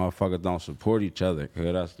not. Motherfuckers don't support each other, cause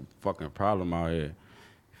that's the fucking problem out here.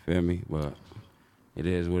 You feel me? But it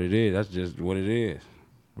is what it is. That's just what it is.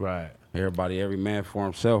 Right. Every man for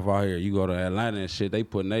himself out here. You go to Atlanta and shit, they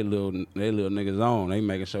putting they little niggas on. They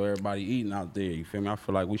making sure everybody eating out there. You feel me? I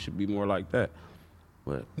feel like we should be more like that.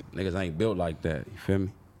 But niggas ain't built like that. You feel me?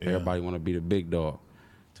 Yeah. Everybody want to be the big dog.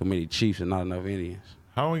 Too many Chiefs and not enough Indians.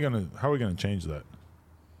 How are we gonna change that?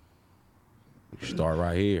 Start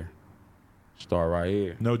right here.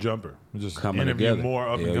 No jumper. Just Coming interview together. more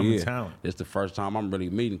up and Hell coming yeah. talent. It's the first time I'm really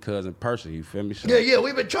meeting cuz in person. You feel me? So, Yeah,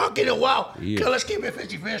 we've been talking a while. Yeah. Cuz, let's keep it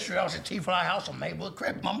 55th Street. I was at T-Fly House on Neighborhood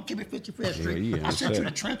Crip. I'm gonna keep it 55th Street. yeah, I sent that's you it.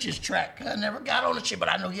 the Trenches track. I never got on the shit, but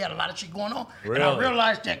I know he had a lot of shit going on. And Really? I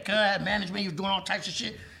realized that cuz had management, he was doing all types of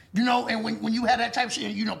shit. You know, and when you had that type of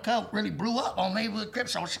shit, you know, cuz really blew up on Neighborhood Crip.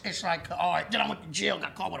 So it's like, all right, then I went to jail,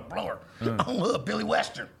 got caught with a blower on Hood, Billy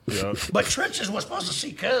Western. Yep. But Trenches was supposed to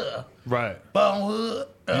see cuz. Right. But on Hood,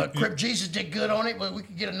 Crip Jesus did good on it, but we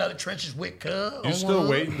could get another Trenches with cuz. You still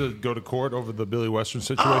waiting to go to court over the Billy Western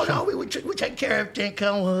situation? Oh, no, we take care of everything,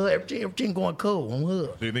 come on Hood. Everything going cool on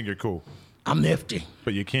Hood. Do you think you're cool? I'm nifty.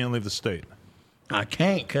 But you can't leave the state. I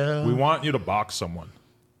can't, cuz. We want you to box someone.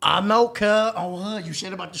 I know, cuz, on Hood. You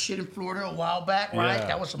said about the shit in Florida a while back, right? Yeah.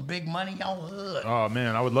 That was some big money on Hood. Oh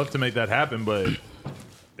man, I would love to make that happen, but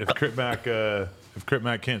if Crip Mac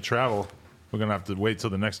can't travel, we're gonna have to wait till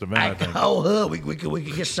the next event. I think. Oh, Hood, we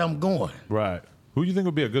could get something going. Right. Who do you think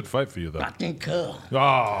would be a good fight for you though? I think Cuz.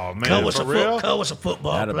 Oh man, Cuz was, for real? Cuz was a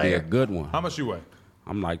football that'll be player. a good one. How much you weigh?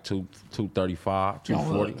 I'm like 235,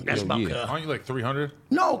 240. That's about yeah. Cuz. Aren't you like 300?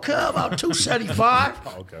 No, Cuz, about 275.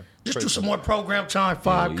 Oh, okay. Just do Crazy. some more program time,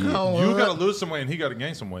 5 Yeah, Cuz. yeah. on You Hood. gotta lose some weight, and he gotta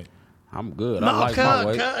gain some weight. I'm good. No, I like my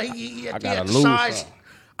weight. he I at gotta the lose size. some.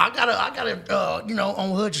 I gotta, you know,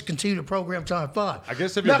 on Hood just continue to program time 5. I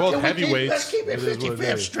guess if you're both can we heavyweights, let's keep it it is what it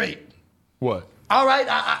 55th is. Street. What? All right,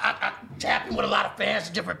 I tapping with a lot of fans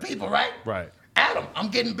and different people, right? Right. Adam, I'm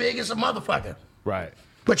getting big as a motherfucker. Right.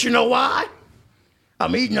 But you know why?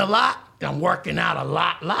 I'm eating a lot and I'm working out a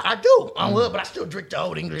lot. I do on Hood, but I still drink the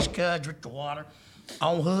old English cud, drink the water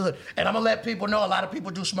on Hood. And I'm gonna let people know a lot of people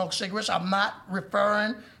do smoke cigarettes. I'm not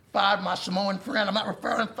referring Five, my Samoan friend. I'm not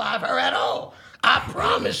referring Five her at all. I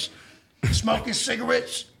promise. Smoking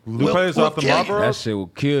cigarettes. Lupe is off the kill you. Marlboro? That shit will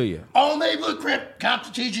kill you. On Neighborhood Crip,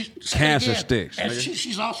 Compton TG. say it Cancer again. sticks, And nigga.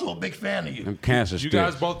 she's also a big fan of you. Them cancer You sticks.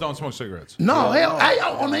 guys both don't smoke cigarettes. No, hell, hey,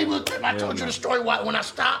 on Neighborhood Crip, I told you the story when I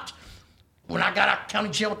stopped. When I got out of county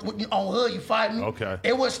jail on Hood, you fired me. Okay.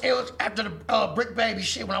 It was after the Brick Baby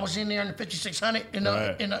shit when I was in there in the 5600 in the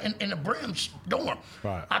Right. in the Brim dorm.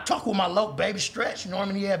 Right. I talked with my local Baby Stretch,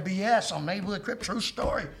 Norman BS on Neighborhood Crip, true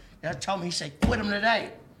story. And he told me, he said, quit him today.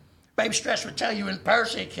 Baby Stretch would tell you in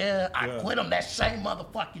person, kid, I quit him that same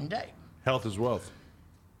motherfucking day. Health is wealth.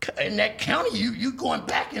 In that county, you going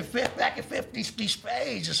back and fifth these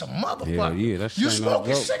spades is a motherfucker. Yeah, that you shit ain't no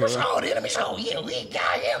smoking joke, cigarettes, cuz. oh, the enemies, oh yeah, we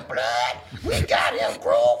got him, blood. We got him,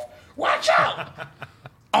 Groove. Watch out.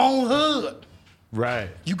 On Hood. Right.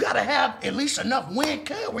 You gotta have at least enough wind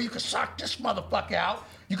cut where you can sock this motherfucker out.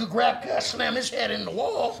 You could grab cut, slam his head in the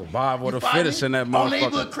wall. Survival of You the fight fittest me in that On motherfucker.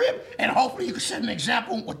 Neighborhood Crib, and hopefully you can set an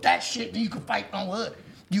example with that shit, then you can fight on Hood.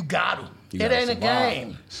 You got him. You It gotta ain't survive. a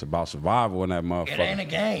game. It's about survival in that It motherfucker. ain't a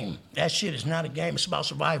game. That shit is not a game. It's about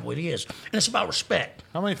survival. It is. And it's about respect.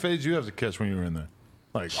 How many fades you have to catch when you were in there?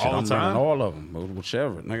 Like Shit, all I'm the time? running all of them,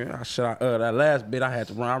 whichever. Nigga, that last bit I had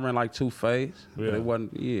to run. I ran like 2 fades. Yeah. But it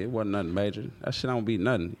wasn't nothing major. That shit don't be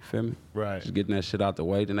nothing. You feel me? Right. Just getting that shit out the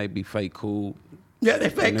way. Then they be fake cool. Yeah, they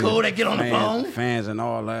fake cool. They get on the phone. Fans and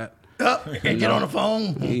all that. And get on the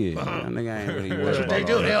phone. Yeah, that nigga ain't really worried about they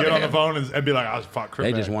do. all that. They- Get on the phone and be like, I fought Crip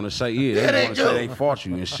They Mac. just want to say, they they want to say do. they fought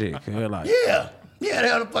you and shit. They're like, Yeah. Yeah, the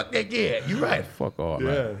hell the fuck they did. You right. fuck all Yeah.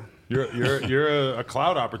 that. You're a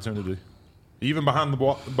cloud opportunity, even behind the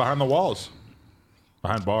walls,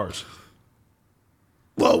 behind bars.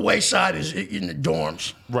 Well, Wayside is in the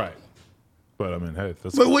dorms. Right. But I mean, hey,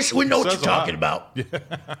 that's. But we know what says you're a lot. talking about. Yeah.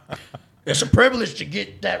 It's a privilege to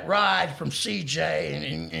get that ride from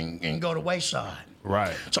CJ and go to Wayside.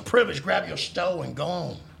 Right. It's a privilege. Grab your stove and go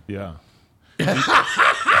on. Yeah. This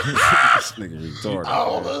nigga retarded.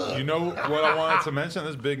 Oh, You know what I wanted to mention?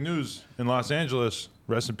 This big news in Los Angeles.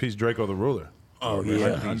 Rest in peace, Draco the Ruler. oh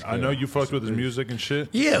yeah. I know you fucked with his music and shit.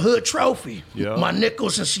 Yeah, Hood Trophy. Yeah. My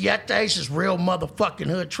nickels and sietes is real motherfucking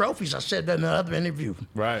Hood Trophies. I said that in the other interview.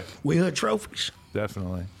 Right. We Hood Trophies.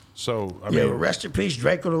 Definitely. So I Yeah, mean, well, rest in peace,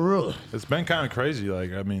 Draco the Ruler. it's been kind of crazy.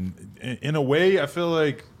 Like, I mean, in a way, I feel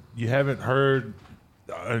like you haven't heard,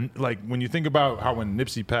 like, when you think about how when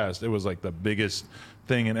Nipsey passed, it was like the biggest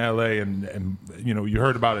thing in LA, and you know, you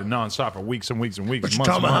heard about it nonstop for weeks and weeks and weeks. But you're months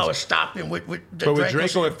talking and about how months. it's stopping with the But with Dracos?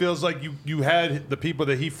 Draco, it feels like you had the people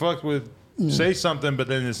that he fucked with say something, but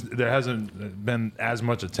then there hasn't been as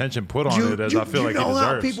much attention put on it as I feel like he You know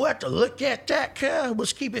how deserves. people have to look at that, cuz?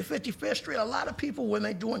 Let's keep it 55th Street. A lot of people, when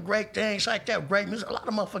they doing great things like that, great music, a lot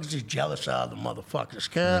of motherfuckers is jealous of the motherfuckers,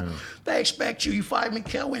 cuz. They expect you. You fight me,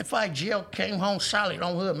 cuz. Went fight jail, came home solid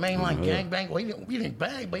on hood, mainline gangbang. Well, he didn't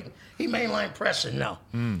bang, but he mainline pressing now.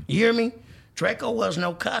 You hear me? Draco was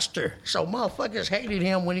no custer, so motherfuckers hated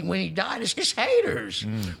him when he died. It's his haters.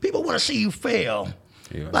 People want to see you fail.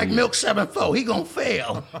 Yeah, Like yeah. Milk 7-4, he gonna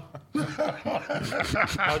fail.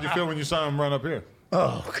 How'd you feel when you saw him run up here?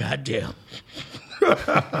 Oh, goddamn. Who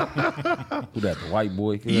that, the white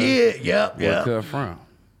boy? Yeah, yep, Where yep. cut from?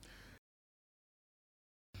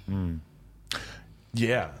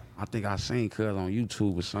 Yeah. I think I seen Cuz on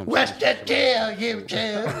YouTube or something. What's that deal, you two?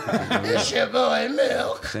 It's your boy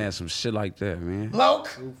Milk. Saying some shit like that, man. Loke?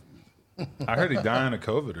 I heard he dying of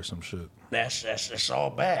COVID or some shit. That's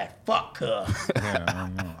all bad. Fuck her. Yeah,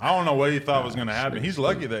 I don't know what he thought was going to happen. He's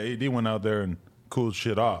lucky that AD went out there and cooled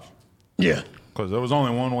shit off. Yeah. Because there was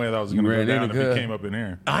only one way that was going to go ran down into if he Cuz? came up in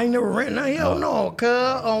here. I ain't never ran no hell no, cuz,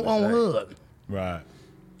 on hood. Right.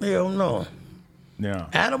 Hell no. Yeah.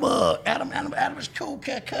 Adam is cool,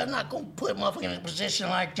 cuz not gonna put motherfucker in a position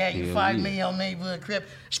like that. You Hell fight yeah. me on neighborhood crib,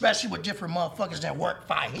 especially with different motherfuckers that work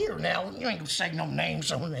fight here now. You ain't gonna say no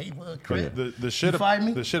names on neighborhood crib. The shit You fight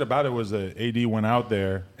me? the shit about it was that AD went out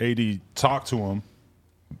there, AD talked to him.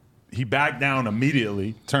 He backed down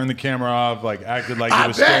immediately, turned the camera off, like acted like he I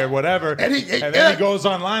was bet. scared, whatever. And then he goes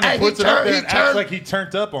online and he puts it up turned- there he and acts turned- like he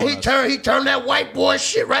turned up on He us. turned that white boy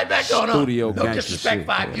shit right back on him. Studio No gangster disrespect shit.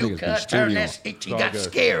 by Yeah, you, niggas be cuz. Turn that studio. he All got good.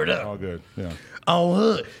 scared up. All good. Yeah. On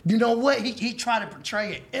hood. You know what? He tried to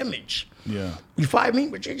portray an image. Yeah. You fight me?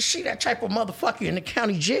 But you see that type of motherfucker in the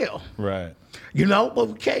county jail. Right. You know,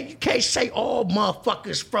 but you can't say all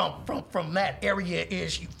motherfuckers from that area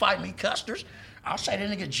is you fight me custers. I'll say that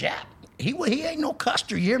nigga Jap. He ain't no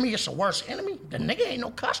custer. You hear me? It's a worse enemy. The nigga ain't no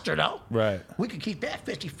custer though. Right. We could keep that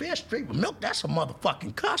 55th Street, but Milk, that's a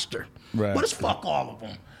motherfucking custer. Right. But it's fuck all of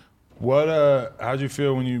them. What how'd you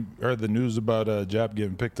feel when you heard the news about Jap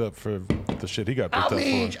getting picked up for the shit he got picked up for?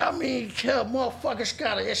 Motherfuckers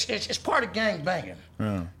gotta. It's part of gang banging.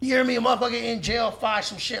 Yeah. You hear me? A motherfucker in jail fight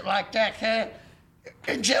some shit like that, kid.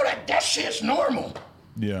 In jail, that shit's normal.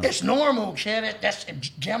 Yeah. It's normal, kid. That's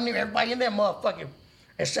damn near everybody in there, motherfucker.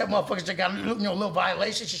 Except motherfuckers that got little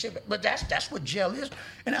violations and shit. But that's what jail is,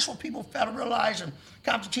 and that's what people fail to realize. And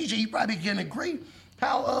Compton TJ, you probably can agree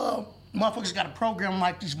how motherfuckers got a program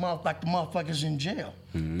like the motherfuckers in jail.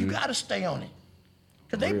 You gotta stay on it.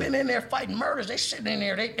 Cause they been in there fighting murders. They sitting in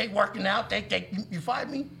there, they working out. You fight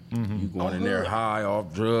me? You going in there hood. high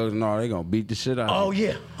off drugs and all, they gonna beat the shit out Oh of you.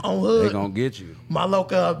 yeah, on hood. They gonna get you. My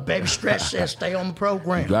local baby Stretch says stay on the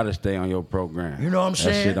program. You gotta stay on your program. You know what I'm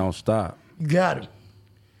saying? That shit don't stop. You got it.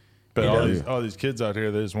 But Yeah. all these kids out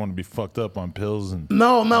here, they just want to be fucked up on pills and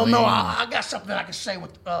No. I got something I can say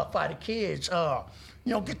with fight the kids.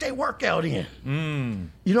 Get their workout in.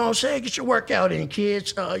 You know what I'm saying? Get your workout in,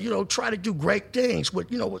 kids. Try to do great things with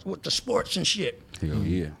the sports and shit. Hell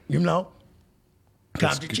yeah. You know?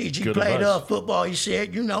 That's Compton good- TG good played advice. football. He said,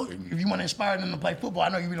 if you want to inspire them to play football, I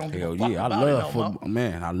know you don't give Hell a fuck yeah. I about it love no more. football.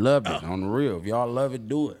 Man, I love it. On the real. If y'all love it,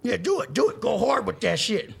 do it. Yeah, do it. Go hard with that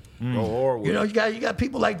shit. Go hard with You know, it. you got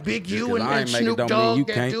people like Big U 'cause and, I and ain't make it Snoop don't mean Dogg you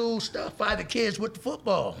that can't. do stuff by the kids with the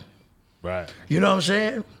football. right. You know what I'm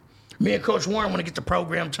saying? Me and Coach Warren want to get the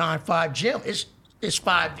program time 5 gym. It's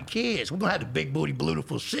 5 the kids. We're gonna have the big booty,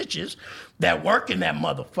 beautiful sitches that work in that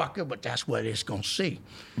motherfucker, but that's what it's gonna see.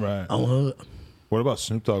 Right. On hood. What about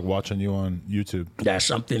Snoop Dogg watching you on YouTube? That's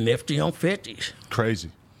something nifty on 50s.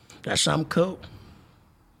 Crazy. That's something cool.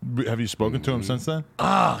 Have you spoken to him since then?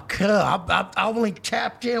 Cuz, I only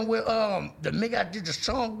tapped in with the nigga I did the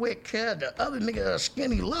song with, cuz, the other nigga,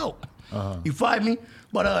 Skinny Low. You find me?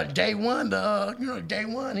 But Day One, Day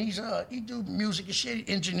One, he do music and shit,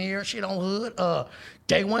 engineer, shit on Hood.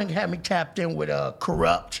 Day One had me tapped in with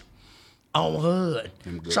Corrupt on Hood.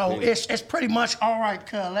 So it's pretty much all right,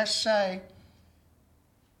 cuz, let's say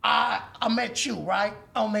I met you, right?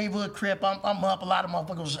 On Neighborhood Crip, I'm up, a lot of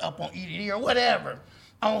motherfuckers was up on EDD or whatever.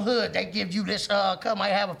 On Hood, they give you this, might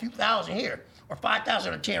have a few thousand here, or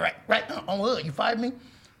 5,000 or 10, right on Hood, you find me?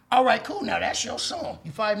 All right, cool, now that's your song,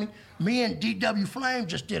 you find me? Me and DW Flame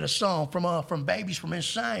just did a song from Babies from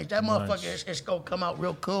Insane. That motherfucker is gonna come out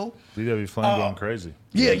real cool. DW Flame going crazy.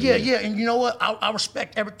 Yeah, and you know what? I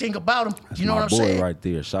respect everything about him. That's you know my what I'm boy saying? right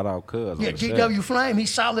there. Shout out Cuz. Yeah, DW Flame,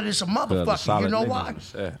 he's solid as a motherfucker. solid You know nigga why? on the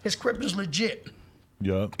set. His crip is legit.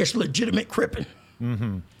 Yup. It's legitimate cripping.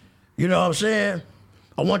 You know what I'm saying?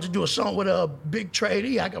 I wanted to do a song with a big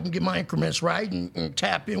tradie. I can get my increments right and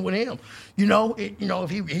tap in with him.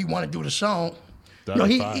 If he want to do the song.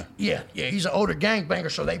 He's an older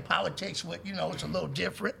gangbanger, so they politics with, it's a little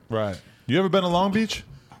different. Right. You ever been to Long Beach?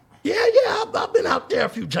 Yeah, I've been out there a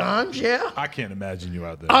few times, yeah. I can't imagine you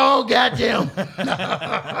out there. Oh, goddamn. What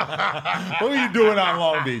are you doing out in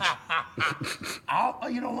Long Beach?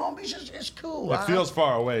 Long Beach is cool. It feels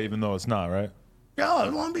far away, even though it's not, right? No,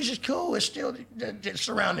 Long Beach is cool. It's still the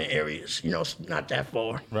surrounding areas. It's not that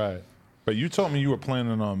far. Right. But you told me you were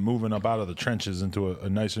planning on moving up out of the trenches into a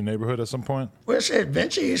nicer neighborhood at some point. Well, it's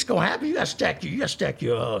eventually it's gonna happen. You gotta stack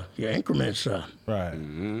your increments up. Right.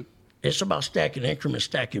 Mm-hmm. It's about stacking increments,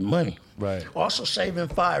 stacking money. Right. Also saving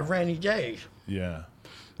 5 rainy days. Yeah.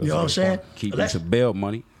 You know what I'm saying? Keeping some bail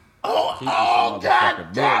money. Oh, God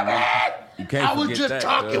damn it! You can't I was forget just that,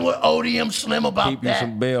 talking with ODM Slim about Keep you that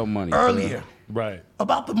some bail money. earlier. Right.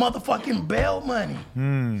 About the motherfucking bail money.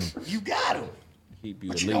 You got them. Keep you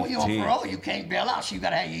But at you know, least you're on 10. parole, you can't bail out, so you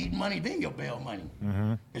gotta have your eating money, then your bail money.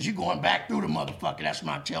 Because you're going back through the motherfucker. That's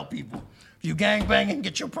what I tell people. If you gangbanging,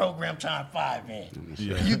 get your program time 5 in.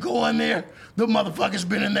 Yeah. You go in there, the motherfucker's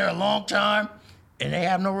been in there a long time, and they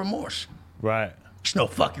have no remorse. Right. It's no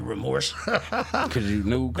fucking remorse. Because you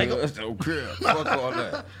knew, cuz, no crib. Fuck all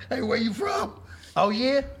that. Hey, where you from? Oh,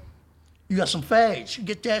 yeah? You got some fades. You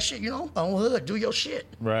get that shit, on Hood. Do your shit.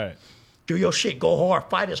 Right. Do your shit. Go hard.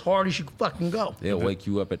 Fight as hard as you can fucking go. They'll wake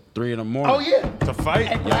you up at 3 in the morning. Oh, yeah. To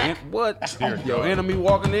fight? What? Dear Your God. enemy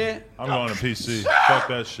walking in? I'm going to PC. Fuck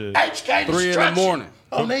that shit. HK 3 in the morning.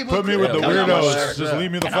 Put me with the weirdos. Just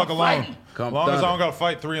leave me the fuck alone. As long as I don't got to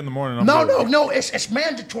fight 3 in the morning, I'm good. No. It's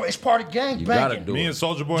mandatory. It's part of gang You gotta banging. do Me it. and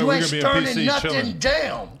Soulja Boy, You we're ain't going to be in turning PC nothing chilling.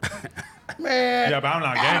 down. Man. Yeah, but I'm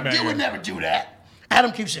not Adam, you gangbanging. would never do that.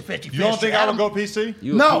 Adam keeps it 50-50. You don't think I would go PC?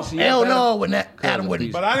 You a No, PC hell Adam? no. When that Cuz Adam a wouldn't.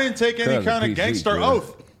 PC. But I didn't take any Cuz kind PC, of gangster bro.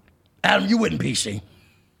 oath. Adam, you wouldn't PC.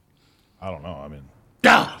 I don't know. I mean,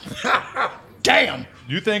 No. Damn.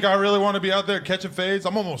 you think I really want to be out there catching fades?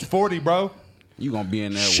 I'm almost 40, bro. You gonna be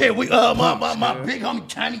in there Shit, with my big homie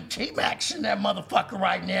Tiny T-Max in that motherfucker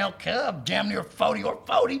right now. Cub, damn near 40 or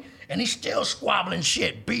 40, and he's still squabbling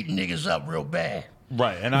shit, beating niggas up real bad.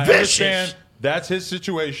 Right, and I Vicious. understand that's his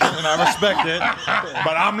situation, and I respect it.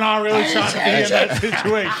 But I'm not really trying to be in that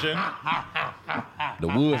situation. the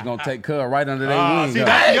woods gonna take Cuz right under their wings. See, huh?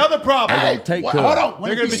 that's the other problem. They gonna take What- Cuz. hold on. What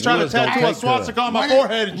They're if gonna be he- trying to Woods gonna tattoo a take swastika on my What if-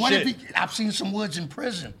 forehead and what if shit. I've seen some Woods in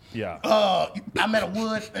prison. Yeah. I met a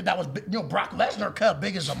Wood that was, Brock Lesnar cut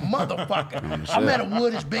big as a motherfucker. I met a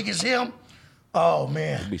Wood as big as him. Oh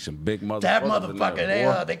man, Be some big motherfuckers. that in motherfucker.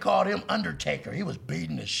 there, boy. They called him Undertaker. He was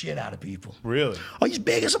beating the shit out of people. Really? Oh, he's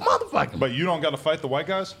big as a motherfucker. But you don't got to fight the white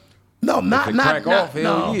guys? No, not crack off,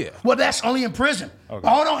 hell no. yeah. Well, that's only in prison. Okay.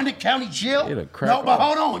 Hold on, in the county jail. It'll crack No, but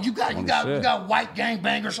off. hold on. You On the got set. white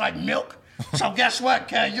gangbangers like Milk. So guess what?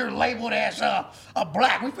 You're labeled as a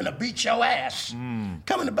black. We finna beat your ass.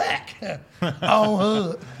 Come in the back. On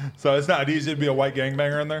Hood. So it's not easy to be a white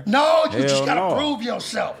gangbanger in there? No, you just Hell gotta no. prove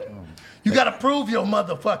yourself. You gotta prove your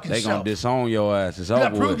motherfucking They gonna self. disown your ass. It's You gotta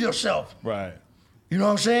over prove with. yourself. Right. You know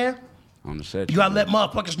what I'm saying? On the set. You gotta let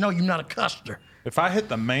motherfuckers know you're not a customer. If I hit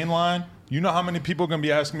the main line, you know how many people are going to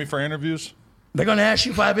be asking me for interviews? They're gonna ask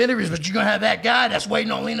you 5 interviews, but you're gonna have that guy that's waiting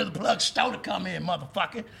on Lena the Plug Stowe to come in,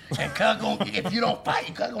 motherfucker. And Cuz if you don't fight,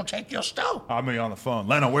 Cuz gonna take your Stowe. I'll be on the phone.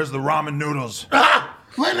 Leno, where's the ramen noodles?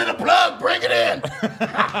 Lena the Plug, bring it in.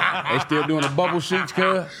 They still doing the bubble sheets,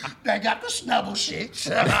 Cuz? They got the snubble sheets.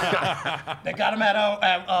 They got them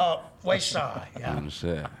at Wayside. Yeah. On the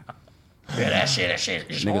set. Yeah, that shit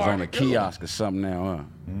is Niggas hard on the to do. kiosk or something now, huh?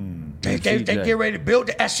 They CJ. get ready to build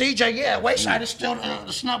it. At CJ, yeah, Wayside is still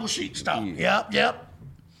the snubble sheet stuff. Yep.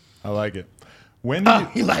 I like it. When did you,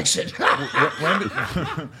 He likes it.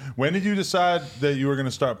 when did you decide that you were going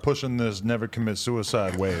to start pushing this never commit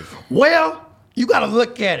suicide wave? Well, you got to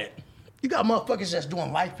look at it. You got motherfuckers that's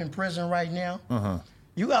doing life in prison right now.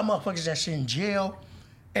 You got motherfuckers that's in jail.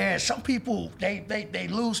 And some people, they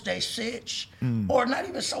lose their sitch. Or not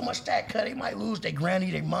even so much that, cuz they might lose their granny,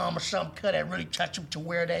 their mom, or something, cuz that really touch them to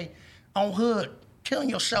where they on hood. Killing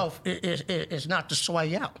yourself is not the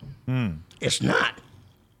way out. It's not.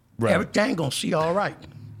 Right. Everything gonna see all right.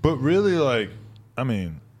 But really, like, I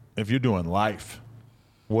mean, if you're doing life,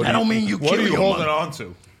 what That don't mean you what kill are you your holding mother. on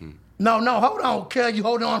to? No, hold on, cuz you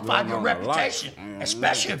holding on for your on to reputation, life.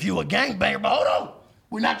 especially if you a gangbanger. But hold on,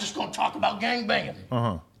 we're not just gonna talk about gangbanging.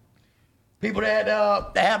 People that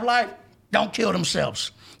have life don't kill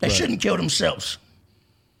themselves. They shouldn't kill themselves.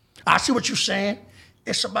 I see what you're saying.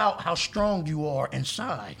 It's about how strong you are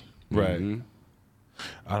inside. Right.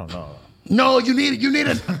 I don't know. No, you need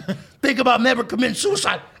to think about never committing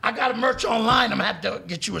suicide. I got a merch online. I'm gonna have to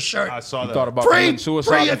get you a shirt. I saw that. Thought about Free, committing suicide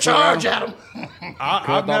free of before, charge, Adam? Adam. I've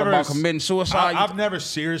thought never about committing suicide? I've never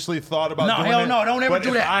seriously thought about No, doing hell it. no, don't ever but do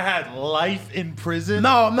if that. I had life in prison.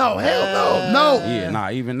 No, hell no. Yeah, nah,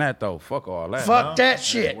 even that though. Fuck all that. Fuck that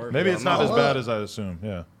shit. Maybe it's not No. as bad as I assume.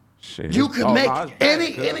 Yeah. Shit. You can Oh, make nah, it's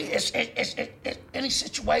bad, cuz. any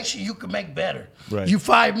situation you can make better. Right. You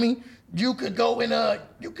fired me. You could go in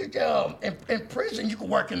in prison. You could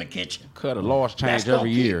work in the kitchen. Cuz the laws That's change gonna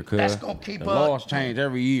every keep- year, cuz. that's gonna keep the up. laws change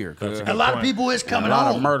every year, cuz. A lot of point. people is A coming lot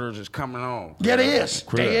home. of murders is coming on. Yeah, there is.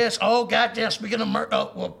 Crib. There is. Oh, goddamn. Speaking of murder,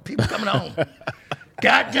 people coming home.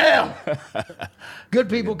 Goddamn. Good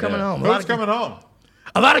people coming home. Who's coming home?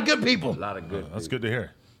 A lot of good people. A lot of good. That's good to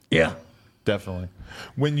hear. Yeah. Definitely.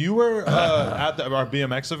 When you were at our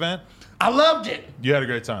BMX event, I loved it. you had a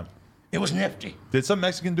great time. It was nifty. Did some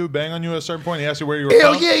Mexican dude bang on you at a certain point? He asked you where you were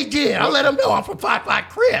Hell from? yeah, he did. I let him know I'm from 5-5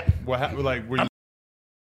 Crib. What happened? Like, were you?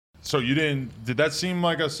 So you didn't? Did that seem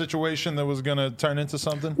like a situation that was gonna turn into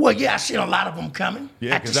something? Well, yeah, I seen a lot of them coming.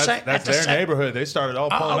 Yeah, At the because same- that's at the their same- neighborhood. They started all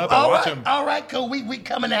pulling up. I all watch right, them. all right, cool. We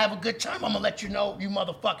coming to have a good time. I'm gonna let you know, you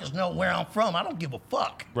motherfuckers know where I'm from. I don't give a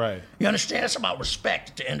fuck. Right. You understand? It's about respect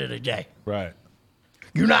at the end of the day. Right.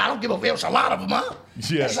 You know, I don't give a fuck. There's a lot of them, huh?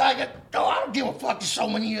 Yeah. It's like, I don't give a fuck. There's so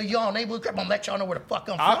many of y'all neighborhood crap. I'm gonna let y'all know where the fuck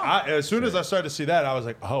I'm from. As soon as I started to see that, I was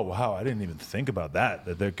like, oh wow, I didn't even think about that.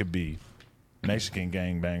 That there could be Mexican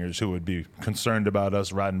gangbangers who would be concerned about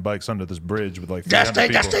us riding bikes under this bridge with like 300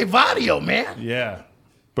 that's people. their video, man. Yeah,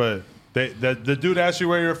 but the dude asked you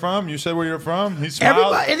where you're from. You said where you're from. He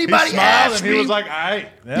smiled. Anybody he smiled asked and he was me- like, all right.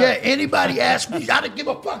 Yeah, anybody asked me, I didn't give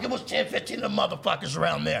a fuck. It was 10, 15 of them motherfuckers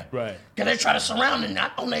around there. Right. Because they try to surround me,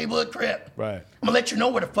 not on neighborhood crib. Right. I'm gonna let you know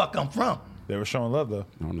where the fuck I'm from. They were showing love though.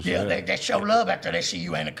 Yeah, they show love after they see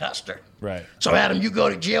you ain't a custer. Right. So Adam, you go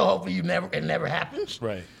to jail. Hopefully, it never happens.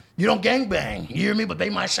 Right. You don't gangbang. You hear me? But they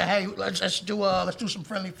might say, hey, let's do some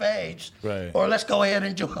friendly fades. Right. Or let's go ahead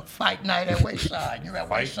and do a fight night at Wayside. You're at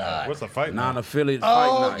Wayside. What's the fight? now? Non-affiliate Oh,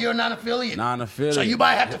 fight night. you're not affiliate. Non-affiliate. So you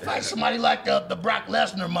might have to fight somebody like the Brock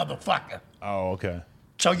Lesnar motherfucker. Oh, okay.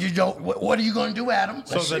 So you don't. What are you going to do, Adam?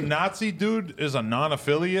 So Let's the see. Nazi dude is a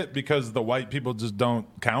non-affiliate because the white people just don't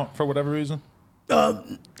count for whatever reason.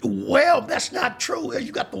 Well, that's not true.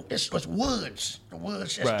 You got it's Woods. The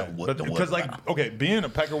Woods. It's the Wood. But The because Wood. okay, being a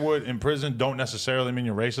Peckerwood in prison don't necessarily mean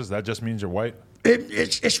you're racist. That just means you're white.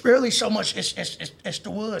 It's really so much. It's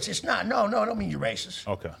the Woods. It's not. No, don't mean you're racist.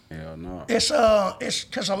 Okay. Hell no. It's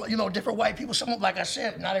because different white people. Some like I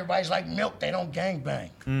said, not everybody's like milk. They don't gangbang.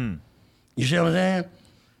 You see what I'm saying?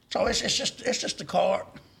 So it's just the card.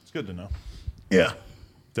 It's good to know. Yeah.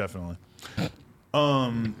 Definitely.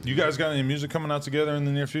 You guys got any music coming out together in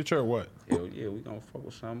the near future or what? Hell yeah, we gonna fuck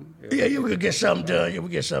with something. Hell Yeah, we could get something done. Yeah, we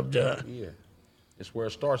get something done. Yeah. It's where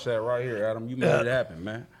it starts at right here, Adam. You made it happen,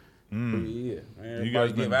 man. Yeah, man. Everybody guys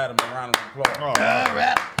give been- Adam a round of applause. Oh, All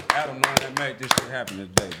right. Adam knowing that made this shit happen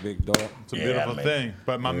today, big dog. it's a Yeah, beautiful man. thing.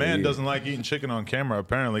 But my man doesn't like eating chicken on camera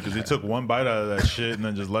apparently because he took one bite out of that shit and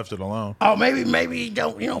then just left it alone. Oh, maybe he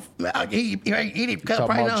don't. He eat it. Talking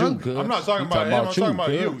Probably about not you, hungry. cuz. I'm not talking He about him. I'm talking about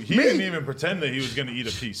cuz. you. He Me? didn't even pretend that he was going to eat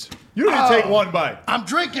a piece. You didn't take one bite. I'm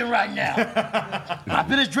drinking right now. I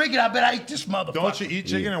finished drinking. I bet I eat this motherfucker. Don't you eat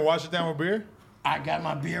chicken and wash it down with beer? I got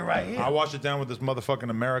my beer right here. I wash it down with this motherfucking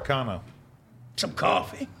Americano. Some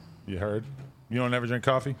coffee. You heard? You don't ever drink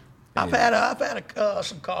coffee? I've had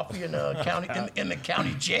some coffee in the county in the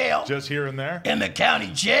county jail. Just here and there? In the county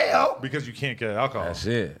jail. Because you can't get alcohol. That's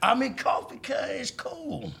it. I mean, coffee is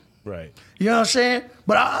cool. Right. You know what I'm saying?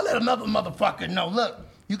 But I let another motherfucker know. Look,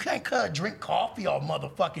 You can't drink coffee all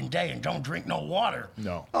motherfucking day and don't drink no water.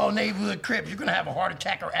 No. Oh, neighborhood Crips, you're gonna have a heart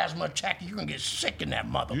attack or asthma attack. You're gonna get sick in that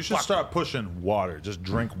motherfucker. You should start pushing water. Just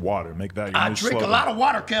drink water. Make that your I new drink slogan. a lot of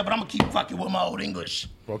water, Kev, but I'm gonna keep fucking with my old English.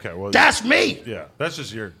 Okay, well, That's me. yeah, that's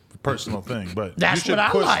just your personal thing. But That's you should what I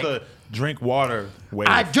push like. the drink water wave.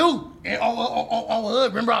 I do. And on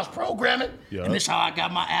Hood, remember I was programming? Yeah. And this is how I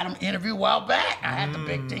got my Adam interview a while back. I had the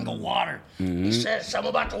big thing of water. He said something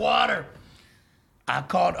about the water. I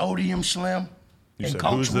called ODM Slim You and said,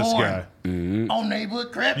 Coach who's this Warren guy? on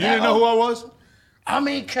Neighborhood Crip. You didn't know who I was? I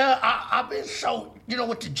mean, I've been so,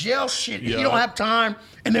 with the jail shit, Yeah. you don't have time.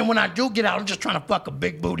 And then when I do get out, I'm just trying to fuck a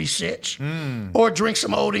big booty sitch. Or drink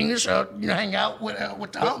some Old English or, hang out with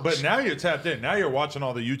the humps. But now you're tapped in. Now you're watching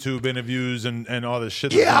all the YouTube interviews and all this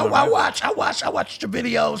shit. that's yeah, going I around. watch the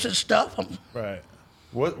videos and stuff. Right.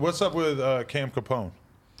 What's up with Cam Capone?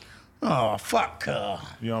 Oh, fuck,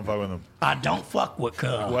 You don't fuck with him. I don't fuck with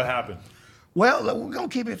Cub. What happened? Well, we're going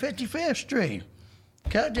to keep it 55th Street.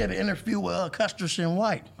 Cub did an interview with Custerson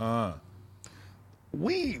White.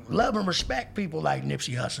 We love and respect people like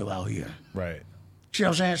Nipsey Hussle out here. Right. See what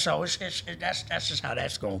I'm saying? So that's just how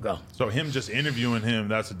that's going to go. So him just interviewing him,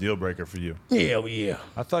 that's a deal breaker for you. Yeah.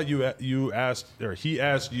 I thought you asked, or he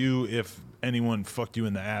asked you if anyone fucked you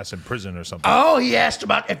in the ass in prison or something. Oh, he asked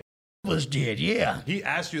about if was dead, yeah. He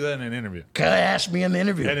asked you that in an interview. Cub asked me in the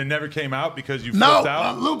interview. And it never came out because you No, flipped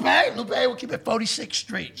out? Lupe will keep it 46th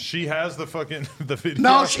Street. She has the fucking the video.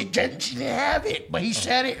 No, she didn't have it, but he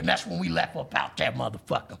said it, and that's when we left up out that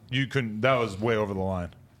motherfucker. You couldn't. That was way over the line.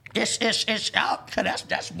 It's out, cause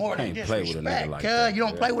that's more than Can't play with a disrespect. nigga like Cuz that, you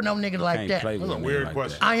don't yeah. play with no nigga like Can't that. play with That's a nigga weird like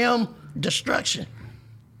question. that. I am destruction.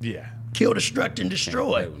 Yeah. Kill, destruct, and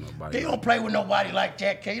destroy. play with nobody They like don't play with nobody like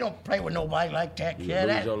that, cuz. You don't play with nobody like that, cuz. You lose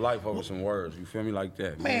That, your life over some words. You feel me like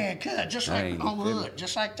that? man, cuz, just like Dang, on you feel me? Hood,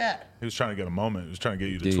 just like that. He was trying to get a moment. He was trying to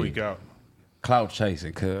get you to Dude. tweak out. Clout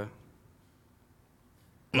chasing, cuz.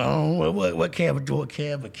 No, what Kev do,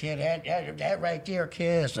 Kev? But Kev, that right there,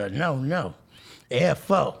 Kev, is a no.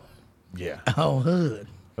 F.O. Yeah. on Hood.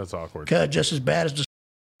 That's awkward. Cuz just as bad as the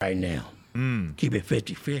right now. Keep it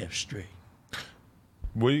 55th Street.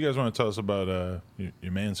 What do you guys want to tell us about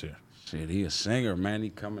your man's here? Shit, he a singer, man. He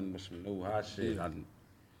coming with some new hot shit.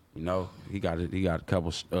 He got a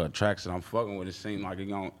couple tracks that I'm fucking with. It seems like he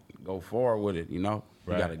gonna go forward with it. He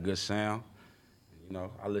Right. got a good sound.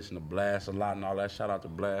 I listen to Blast a lot and all that. Shout out to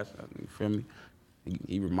Blast. You feel me?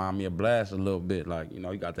 He remind me of Blast a little bit. Like, he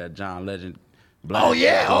got that John Legend. Blast Oh,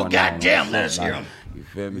 yeah. Oh, going on. goddamn. Let us Like, hear him. You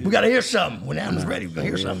feel me? We got to hear something. When Adam's ready, we're going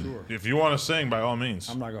to hear something. If you want to sing, by all means.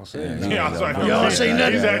 I'm not gonna say Yeah, that. Yeah, I'm sorry. You don't say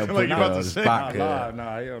nothing? He's acting like you about to the sing. spot, Nah,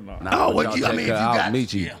 hell no. Nah, Oh, but what y'all you- I check mean, her if you out, got-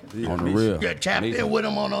 Michi, on the real. Yeah, tap Michi. in with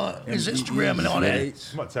him on his Instagram and all that.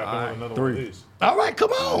 I'm going to tap in with another one of Three. these. All right,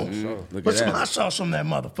 come on. Look Put at some that. hot sauce on that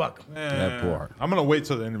motherfucker. That part. I'm gonna wait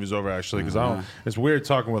till the interview's over actually, because I don't. It's weird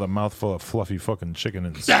talking with a mouthful of fluffy fucking chicken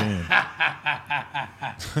and skin.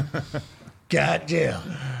 Goddamn.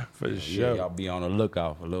 For Yeah, sure. y'all be on the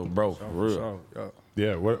lookout for little bro, for real. So, yeah.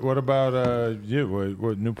 Yeah. What about you?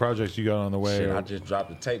 What new projects you got on the way? Shit, I just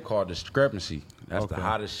dropped a tape called Discrepancy. That's the Okay.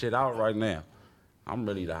 hottest shit out right now. I'm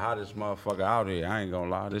really the hottest motherfucker out here. I ain't gonna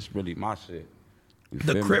lie, this really my shit. You The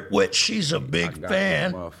feel me? Crip Witch, she's a I big got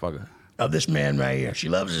fan this motherfucker. of this man right here. She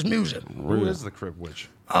loves his music. Who is the Crip Witch?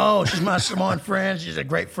 Oh, she's my Samoan friend. She's a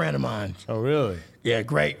great friend of mine. Oh, really? Yeah,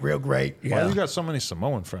 great, real great. Why Yeah. you got so many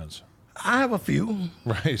Samoan friends? I have a few.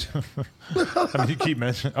 Right. I mean, you keep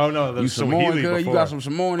mentioning. Oh no, You there's Samoan, Swahili girl? You before. got some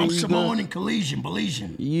Samoan in I'm you, Samoan girl? and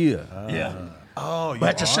Belizean. Yeah. Yeah. Oh, you But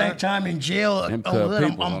at the are? same time, in jail, Them on cub Hood,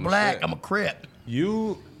 peoples I'm on the black. set. I'm a Crip.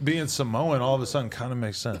 You being Samoan all of a sudden kind of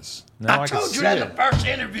makes sense. Now I can told you see that in it. the first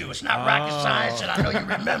interview. It's not rocket science, and I know you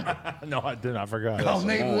remember. No, I didn't. I forgot. Oh,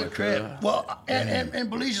 neighborhood Samoan, Crip. Well, and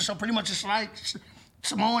Belizean, so pretty much it's like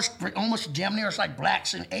Samoans, almost damn near, it's like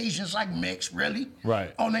blacks and Asians, like mixed, really.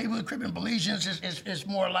 Right. Oh, neighborhood Crip and Belizeans is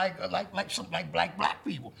more like something like black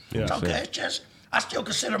people. Yeah, It's okay. sure. It's just I still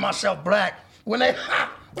consider myself black. When they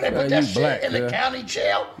put Yeah, that you shit black, in the yeah. county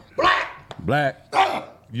jail, black. Black.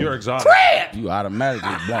 You're exotic. Crip. You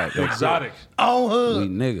automatically black. Exotic. On We Hood.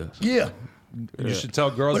 niggas. Yeah. You should tell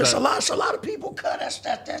girls But it's that. a lot of people cut.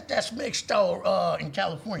 That's mixed though in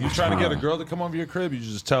California. You trying to get a girl to come over your crib, you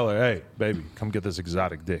just tell her, hey, baby, come get this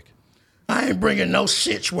exotic dick. I ain't bringing no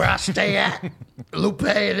sitch where I stay at. Lupe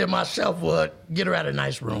and myself would get her at a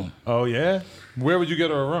nice room. Oh, yeah? Where would you get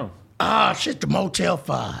her a room? Ah, shit, the Motel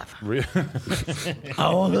 5. Re-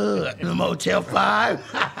 Oh, Hood, the Motel 5.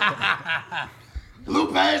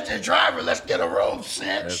 Lupe is the driver. Let's get a room,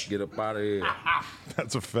 cinch. Let's get up out of here.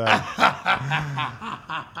 That's a fact.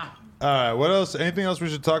 All right, what else? Anything else we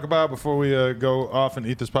should talk about before we go off and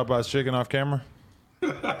eat this Popeye's chicken off camera?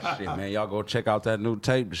 Shit, man, y'all go check out that new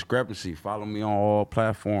tape, Discrepancy. Follow me on all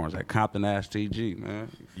platforms at Compton Ash TG, man.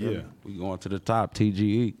 Yeah. We going to the top,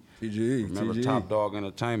 TGE. TGE. Remember TGE. Top Dog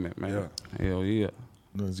Entertainment, man. Hell yeah.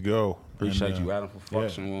 Let's go. Appreciate And, you, Adam, for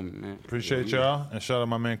fucking with me, man. Appreciate Hell yeah. y'all. And shout out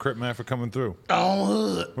my man Crip Man for coming through. On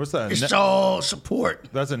hood. What's that? It's all support.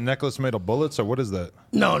 That's a necklace made of bullets, or what is that?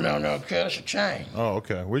 No, cuz it's a chain. Oh,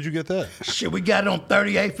 okay. Where'd you get that? Shit, we got it on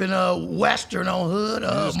 38th and Western on hood. You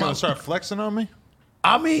just gonna start flexing on me?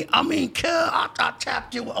 I mean, cuz I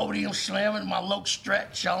tapped it with ODM slamming my low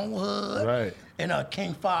stretch on hood. Right. And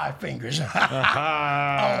King Five Fingers. On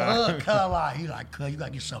Ah, hood, cuz he like, cuz you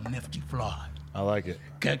gotta get some nifty fly. I like it.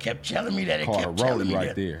 Cuz kept telling me that. It Called kept a telling rollie me right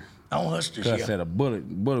that. there. On Hustlers, I yeah. said a bullet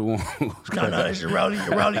won't. No, it's a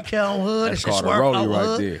rollie kill on hood. That's It's called a worth rollie on right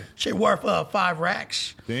hood. there. Shit worth 5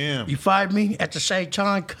 racks. Damn. You find me at the same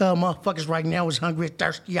time, cuz motherfuckers right now is hungry and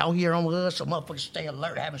thirsty out here on hood, so motherfuckers stay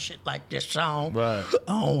alert having shit like this on. Right.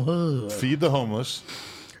 On hood. Feed the homeless.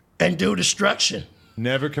 And do destruction.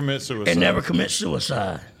 Never commit suicide. And never commit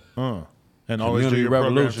suicide. And always do Community your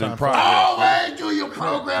program revolution time in for- progress. Always do your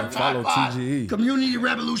program. And follow time. TGE. Community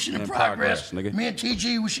revolution in In progress. progress, nigga. Me and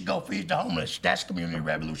TG, we should go feed the homeless. That's community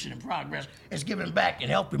revolution in progress. It's giving back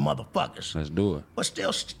and helping motherfuckers. Let's do it. But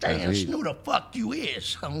still staying That's it. who the fuck you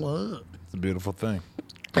is on hood. It's a beautiful thing.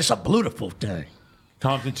 It's a beautiful thing.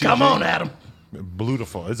 Compton TG. Come on, Adam.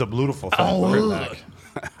 Beautiful. It's a beautiful thing. Oh, Crip hood.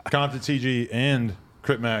 Mac. Compton TG and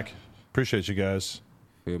Crip Mac. Appreciate you guys.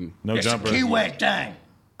 Feel me? No It's a Jumper. keyword thing.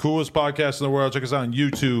 Coolest podcast in the world. Check us out on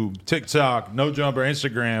YouTube, TikTok, No Jumper,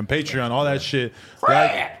 Instagram, Patreon, all that shit.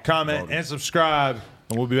 Like, comment, and subscribe.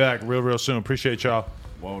 And we'll be back real soon. Appreciate y'all.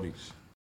 Waldies.